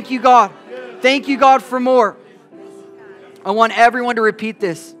 Lord. Thank you, God. Thank you, God, for more. I want everyone to repeat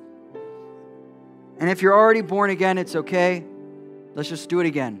this. And if you're already born again, it's okay. Let's just do it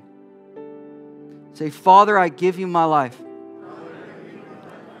again. Say, Father, I give you my life.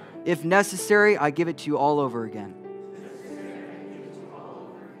 If necessary, I give it to you all over again.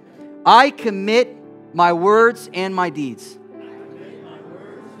 I commit my words and my deeds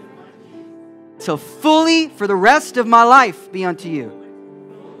to fully, for the rest of my life, be unto you.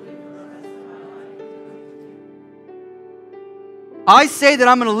 I say that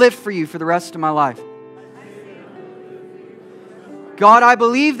I'm going to live for you for the rest of my life. God, I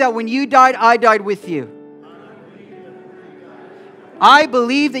believe that when you died, I died with you. I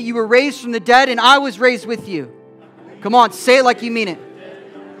believe that you were raised from the dead and I was raised with you. Come on, say it like you mean it.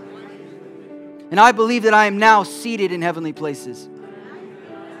 And I believe that I am now seated in heavenly places.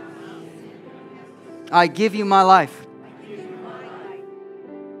 I give you my life.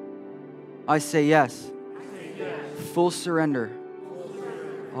 I say yes. Full surrender.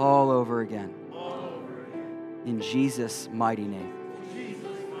 All over again. In Jesus' mighty name.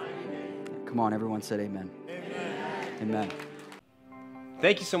 Come on, everyone said amen. Amen.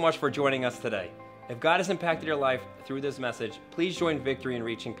 Thank you so much for joining us today. If God has impacted your life through this message, please join Victory in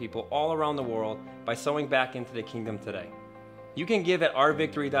reaching people all around the world by sowing back into the kingdom today. You can give at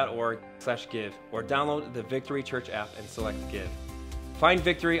ourvictory.org/give or download the Victory Church app and select Give. Find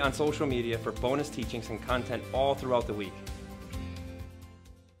Victory on social media for bonus teachings and content all throughout the week.